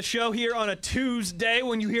 Wrapping up the show here on a Tuesday.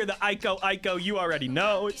 When you hear the Iko, you already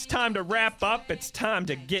know. It's time to wrap up. It's time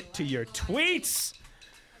to get to your tweets.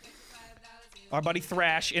 Our buddy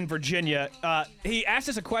Thrash in Virginia, he asked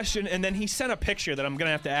us a question, and then he sent a picture that I'm going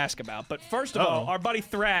to have to ask about. But first of all, our buddy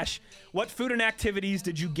Thrash, what food and activities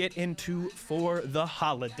did you get into for the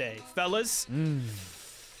holiday? Fellas, a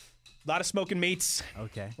lot of smoking meats,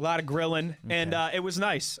 Okay. a lot of grilling, and it was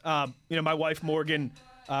nice. My wife, Morgan,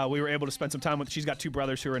 we were able to spend some time with. She's got 2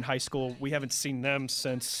 brothers who are in high school. We haven't seen them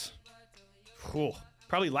since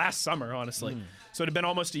probably last summer, honestly. So it had been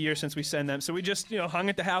almost a year since we sent them. So we just, hung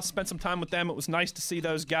at the house, spent some time with them. It was nice to see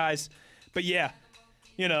those guys. But yeah,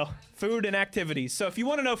 food and activities. So if you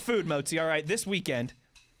want to know food, Mozi, all right, this weekend,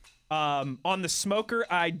 on the smoker,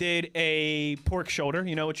 I did a pork shoulder.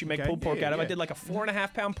 You know what you make pulled pork out of? I did like a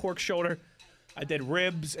 4.5-pound pork shoulder. I did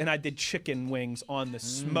ribs, and I did chicken wings on the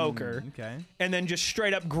smoker. Okay. And then just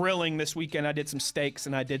straight up grilling this weekend, I did some steaks,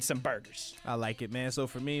 and I did some burgers. I like it, man. So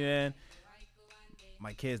for me, man,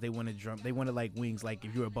 my kids, they wanted like wings, like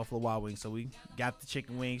if you were a Buffalo Wild Wings. So we got the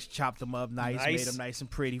chicken wings, chopped them up nice, made them nice and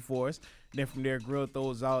pretty for us. Then from there, grilled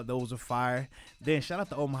those out. Those are fire. Then shout out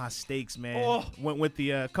to Omaha Steaks, man. Went with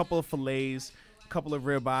the couple of fillets, couple of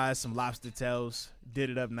ribeyes, some lobster tails. Did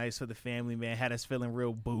it up nice for the family, man. Had us feeling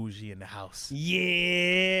real bougie in the house.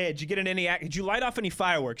 Yeah. Did you get in did you light off any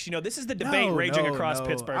fireworks? This is the debate raging across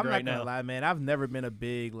Pittsburgh I'm right not gonna now. lie, man. I've never been a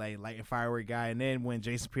big lighting firework guy. And then when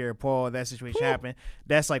Jason Pierre-Paul, that situation happened,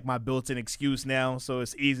 that's like my built-in excuse now. So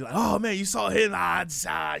it's easy. Like, oh man, you saw him. I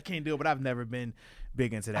can't do it. But I've never been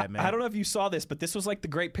big into that, man. I don't know if you saw this, but this was like the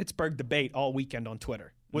great Pittsburgh debate all weekend on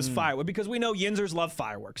Twitter. Was fireworks, because we know Yinzers love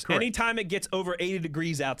fireworks. Correct. Anytime it gets over 80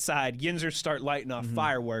 degrees outside, Yinzers start lighting off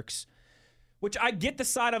fireworks. Which I get the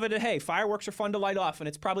side of it that, hey, fireworks are fun to light off, and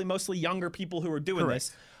it's probably mostly younger people who are doing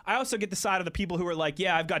this. I also get the side of the people who are like,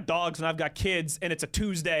 yeah, I've got dogs and I've got kids, and it's a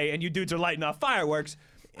Tuesday, and you dudes are lighting off fireworks.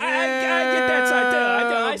 I get that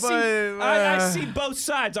side too. I see both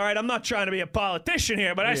sides. All right, I'm not trying to be a politician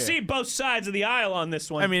here, but I see both sides of the aisle on this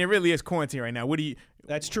one. I mean, it really is quarantine right now.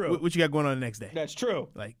 That's true. What you got going on the next day? That's true.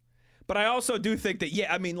 Like, but I also do think that,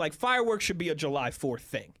 yeah, I mean, like, fireworks should be a July 4th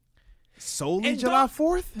thing. solely And July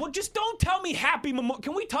 4th? Well, just don't tell me Happy Memorial.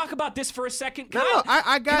 Can we talk about this for a second? No,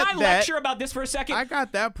 I got Can I that. lecture about this for a second? I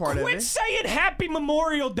got that part of Quit it. saying Happy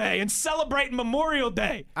Memorial Day and celebrating Memorial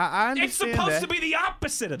Day. I It's understand supposed that. to be the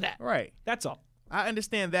opposite of that. Right. That's all. I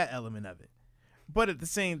understand that element of it. But at the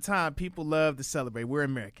same time, people love to celebrate. We're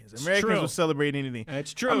Americans. Americans true. will celebrate anything.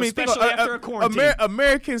 It's true, I mean, think especially about- after a quarantine.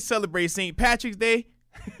 Americans celebrate St. Patrick's Day.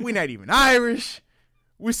 We're not even Irish.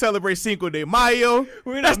 We celebrate Cinco de Mayo.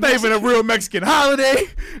 We're That's not not even a real Mexican holiday.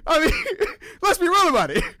 I mean, let's be real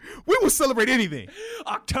about it. We will celebrate anything.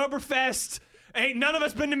 Oktoberfest. Ain't none of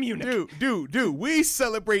us been to Munich. Dude, we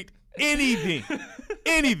celebrate anything.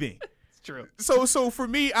 Anything. It's true. So for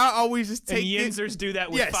me, I always just And take it. Yinzers do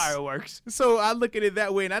that with Yes. fireworks. So I look at it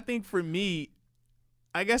that way, and I think for me,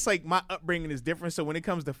 I guess like my upbringing is different. So when it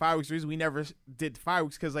comes to fireworks, the reason we never did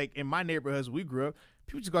fireworks because like in my neighborhoods we grew up,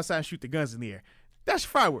 people just go outside and shoot the guns in the air. That's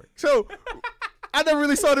fireworks. So I never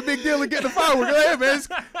really saw the big deal of getting the fireworks.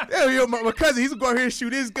 Like, hey man, my cousin, he's gonna go out here and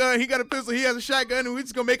shoot his gun. He got a pistol, he has a shotgun, and we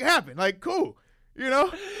just gonna make it happen. Like cool, you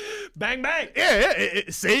know? Bang, bang. Yeah.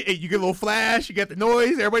 See, you get a little flash, you get the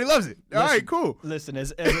noise, everybody loves it. All right, cool. Listen,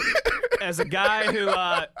 as a guy who,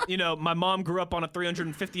 my mom grew up on a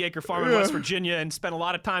 350-acre farm in West Virginia and spent a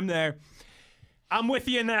lot of time there, I'm with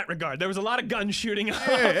you in that regard. There was a lot of gun shooting.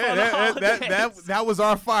 That was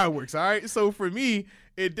our fireworks, all right? So for me,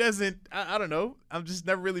 it doesn't, I don't know. I've just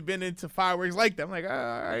never really been into fireworks like that. I'm like, all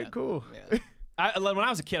right, cool. Yeah. When I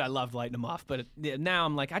was a kid, I loved lighting them off, but now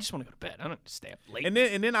I'm like, I just want to go to bed. I don't stay up late. And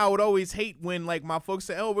then I would always hate when like my folks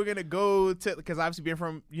say, "Oh, we're gonna go to," because obviously being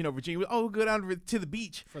from Virginia, oh, go down to the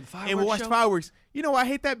beach For the and we'll fireworks watch show? fireworks. You know, I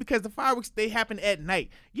hate that because the fireworks they happen at night.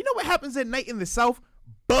 You know what happens at night in the South?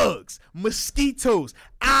 Bugs, mosquitoes.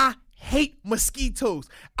 I hate mosquitoes.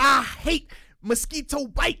 I hate mosquito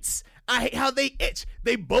bites. I hate how they itch.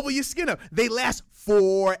 They bubble your skin up. They last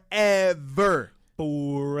forever.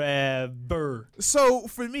 Forever. So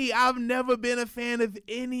for me, I've never been a fan of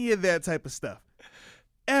any of that type of stuff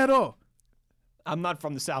at all. I'm not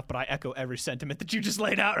from the South, but I echo every sentiment that you just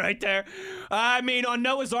laid out right there. I mean, on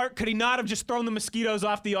Noah's Ark, could he not have just thrown the mosquitoes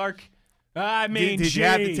off the Ark? I mean, Did you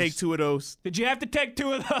have to jeez. take two of those? Did you have to take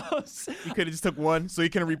two of those? You could have just took one so you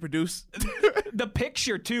can reproduce. The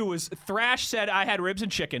picture, too, was Thrash said I had ribs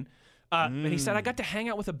and chicken. And he said, I got to hang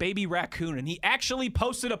out with a baby raccoon. And he actually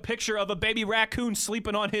posted a picture of a baby raccoon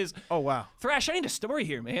sleeping on his... Oh, wow. Thrash, I need a story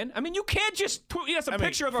here, man. I mean, you can't just tweet us a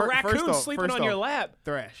picture of a first raccoon off- sleeping first on your off, lap.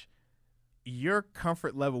 Thrash, your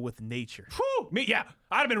comfort level with nature. Whew, yeah.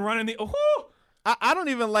 I'd have been running the... Whew. I don't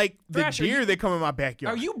even like the Thrash, are deer you- that come in my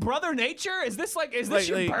backyard. Are you Brother Nature? Is this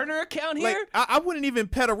your Like- burner account Like, here? I wouldn't even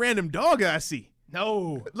pet a random dog that I see.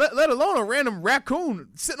 No. Let alone a random raccoon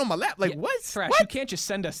sitting on my lap. Like, what? Thrash, you What? can't just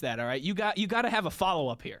send us that, all right? You got to have a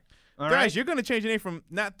follow-up here. All Thrash, right? you're going to change your name from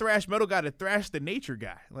not Thrash Metal Guy to Thrash the Nature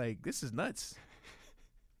Guy. Like, this is nuts.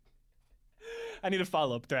 I need a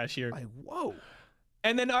follow-up, Thrash, here. Like, whoa.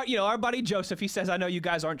 And then, our buddy Joseph, he says, I know you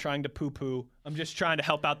guys aren't trying to poo-poo. I'm just trying to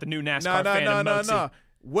help out the new NASCAR fan in Muncie. No.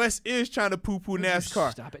 Wes is trying to poo-poo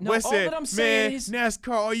NASCAR. Stop it. No, Wes all said, that I'm saying man, is-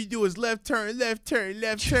 NASCAR, all you do is left turn, left turn,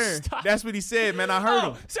 left turn. Stop. That's what he said, man. I heard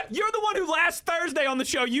him. So you're the one who last Thursday on the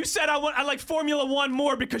show, you said I like Formula One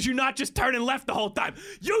more because you're not just turning left the whole time.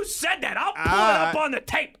 You said that. I'll pull it up on the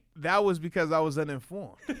tape. That was because I was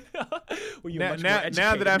uninformed. Well, now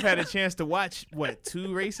that I've had a chance to watch,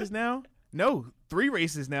 2 races now? No, 3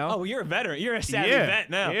 races now. Oh, well, you're a veteran. You're a savvy yeah, vet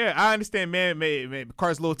now. Yeah, I understand, man. The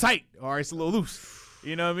car's a little tight, or it's a little loose.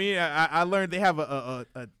 You know what I mean? I learned they have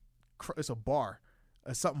it's a bar,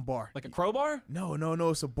 a something bar. Like a crowbar? No,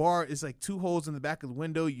 it's a bar. It's like 2 holes in the back of the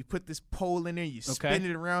window. You put this pole in there, you spin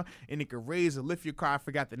it around, and it can raise or lift your car. I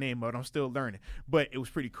forgot the name of it. I'm still learning, but it was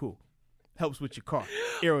pretty cool. Helps with your car.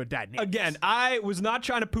 Aerodynamics. Again, I was not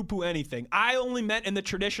trying to poo-poo anything. I only meant in the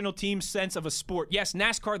traditional team sense of a sport. Yes,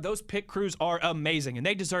 NASCAR, those pit crews are amazing, and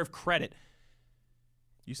they deserve credit.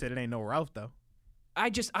 You said it ain't no Ralph, though. I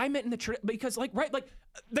meant in the because like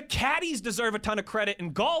the caddies deserve a ton of credit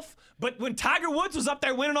in golf, but when Tiger Woods was up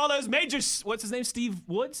there winning all those majors, what's his name? Steve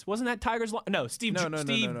Woods? Wasn't that Tiger's? No, Steve.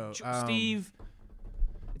 No. Steve.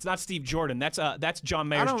 It's not Steve Jordan. That's John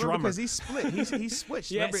Mayer's I don't drummer. remember because he split. He switched.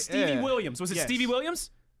 Yeah, remember? Stevie Williams. Was it Yes. Stevie Williams?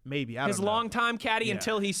 Maybe. I don't His know. longtime caddy Yeah.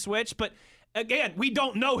 until he switched. But again, we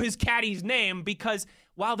don't know his caddy's name because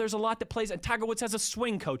while there's a lot that plays, and Tiger Woods has a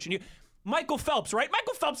swing coach, and Michael Phelps, right?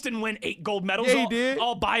 Michael Phelps didn't win 8 gold medals Yeah, he did.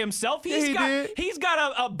 all by himself. He did. He's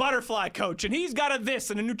got a butterfly coach, and he's got a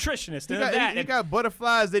this and a nutritionist and that. He got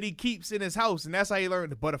butterflies that he keeps in his house, and that's how he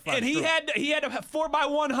learned the butterfly. And he had a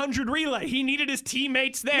 4x100 relay. He needed his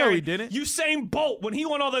teammates there. No, he didn't. Usain Bolt, when he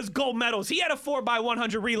won all those gold medals, he had a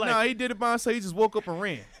 4x100 relay. No, he did it by himself. He just woke up and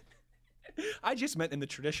ran. I just meant in the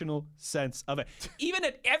traditional sense of it. Even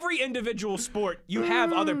at every individual sport, you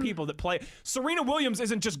have other people that play. Serena Williams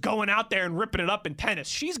isn't just going out there and ripping it up in tennis.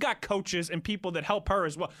 She's got coaches and people that help her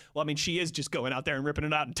as well. Well, I mean, she is just going out there and ripping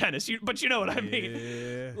it out in tennis, but you know what I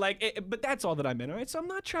mean. But that's all that I meant, all right? So I'm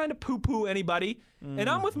not trying to poo-poo anybody. And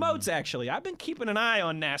I'm with Moats, actually. I've been keeping an eye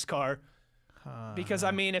on NASCAR because,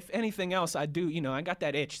 I mean, if anything else, I I got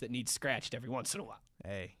that itch that needs scratched every once in a while.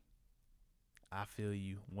 Hey, I feel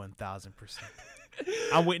you 1,000%.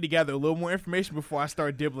 I'm waiting to gather a little more information before I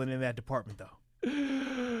start dibbling in that department,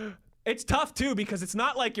 though. It's tough, too, because it's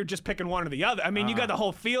not like you're just picking one or the other. I mean, you got the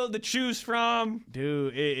whole field to choose from.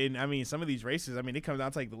 Dude, and I mean, some of these races, I mean, it comes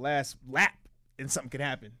down to like the last lap, and something could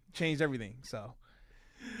happen. Change everything, so.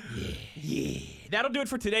 Yeah. That'll do it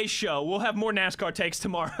for today's show. We'll have more NASCAR takes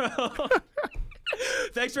tomorrow.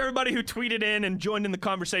 Thanks for everybody who tweeted in and joined in the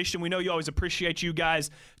conversation. We know you always appreciate you guys.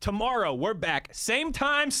 Tomorrow, we're back. Same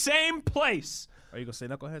time, same place. Are you going to say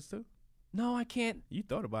Knuckleheads too? No, I can't. You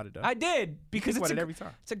thought about it, though. I did. Because think it's about it every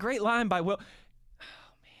time. It's a great line by Will.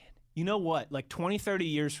 Oh, man. You know what? Like 20, 30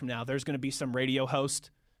 years from now, there's going to be some radio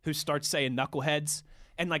host who starts saying Knuckleheads.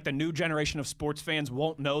 And like the new generation of sports fans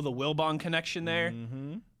won't know the Wilbon connection there.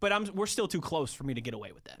 Mm-hmm. But we're still too close for me to get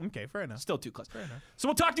away with that. Okay, fair enough. Still too close. Fair enough. So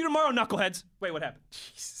we'll talk to you tomorrow, Knuckleheads. Wait, what happened?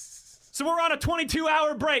 Jesus. So we're on a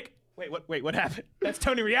 22-hour break. Wait, what happened? That's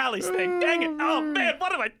Tony Reali's thing. Dang it. Oh, man,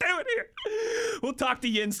 what am I doing here? We'll talk to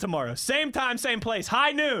Yins tomorrow. Same time, same place.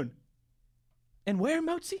 High noon. And where,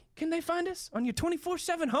 Moatsy, can they find us? On your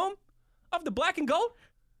 24/7 home of the Black and Gold?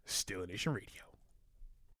 Steeler Nation Radio.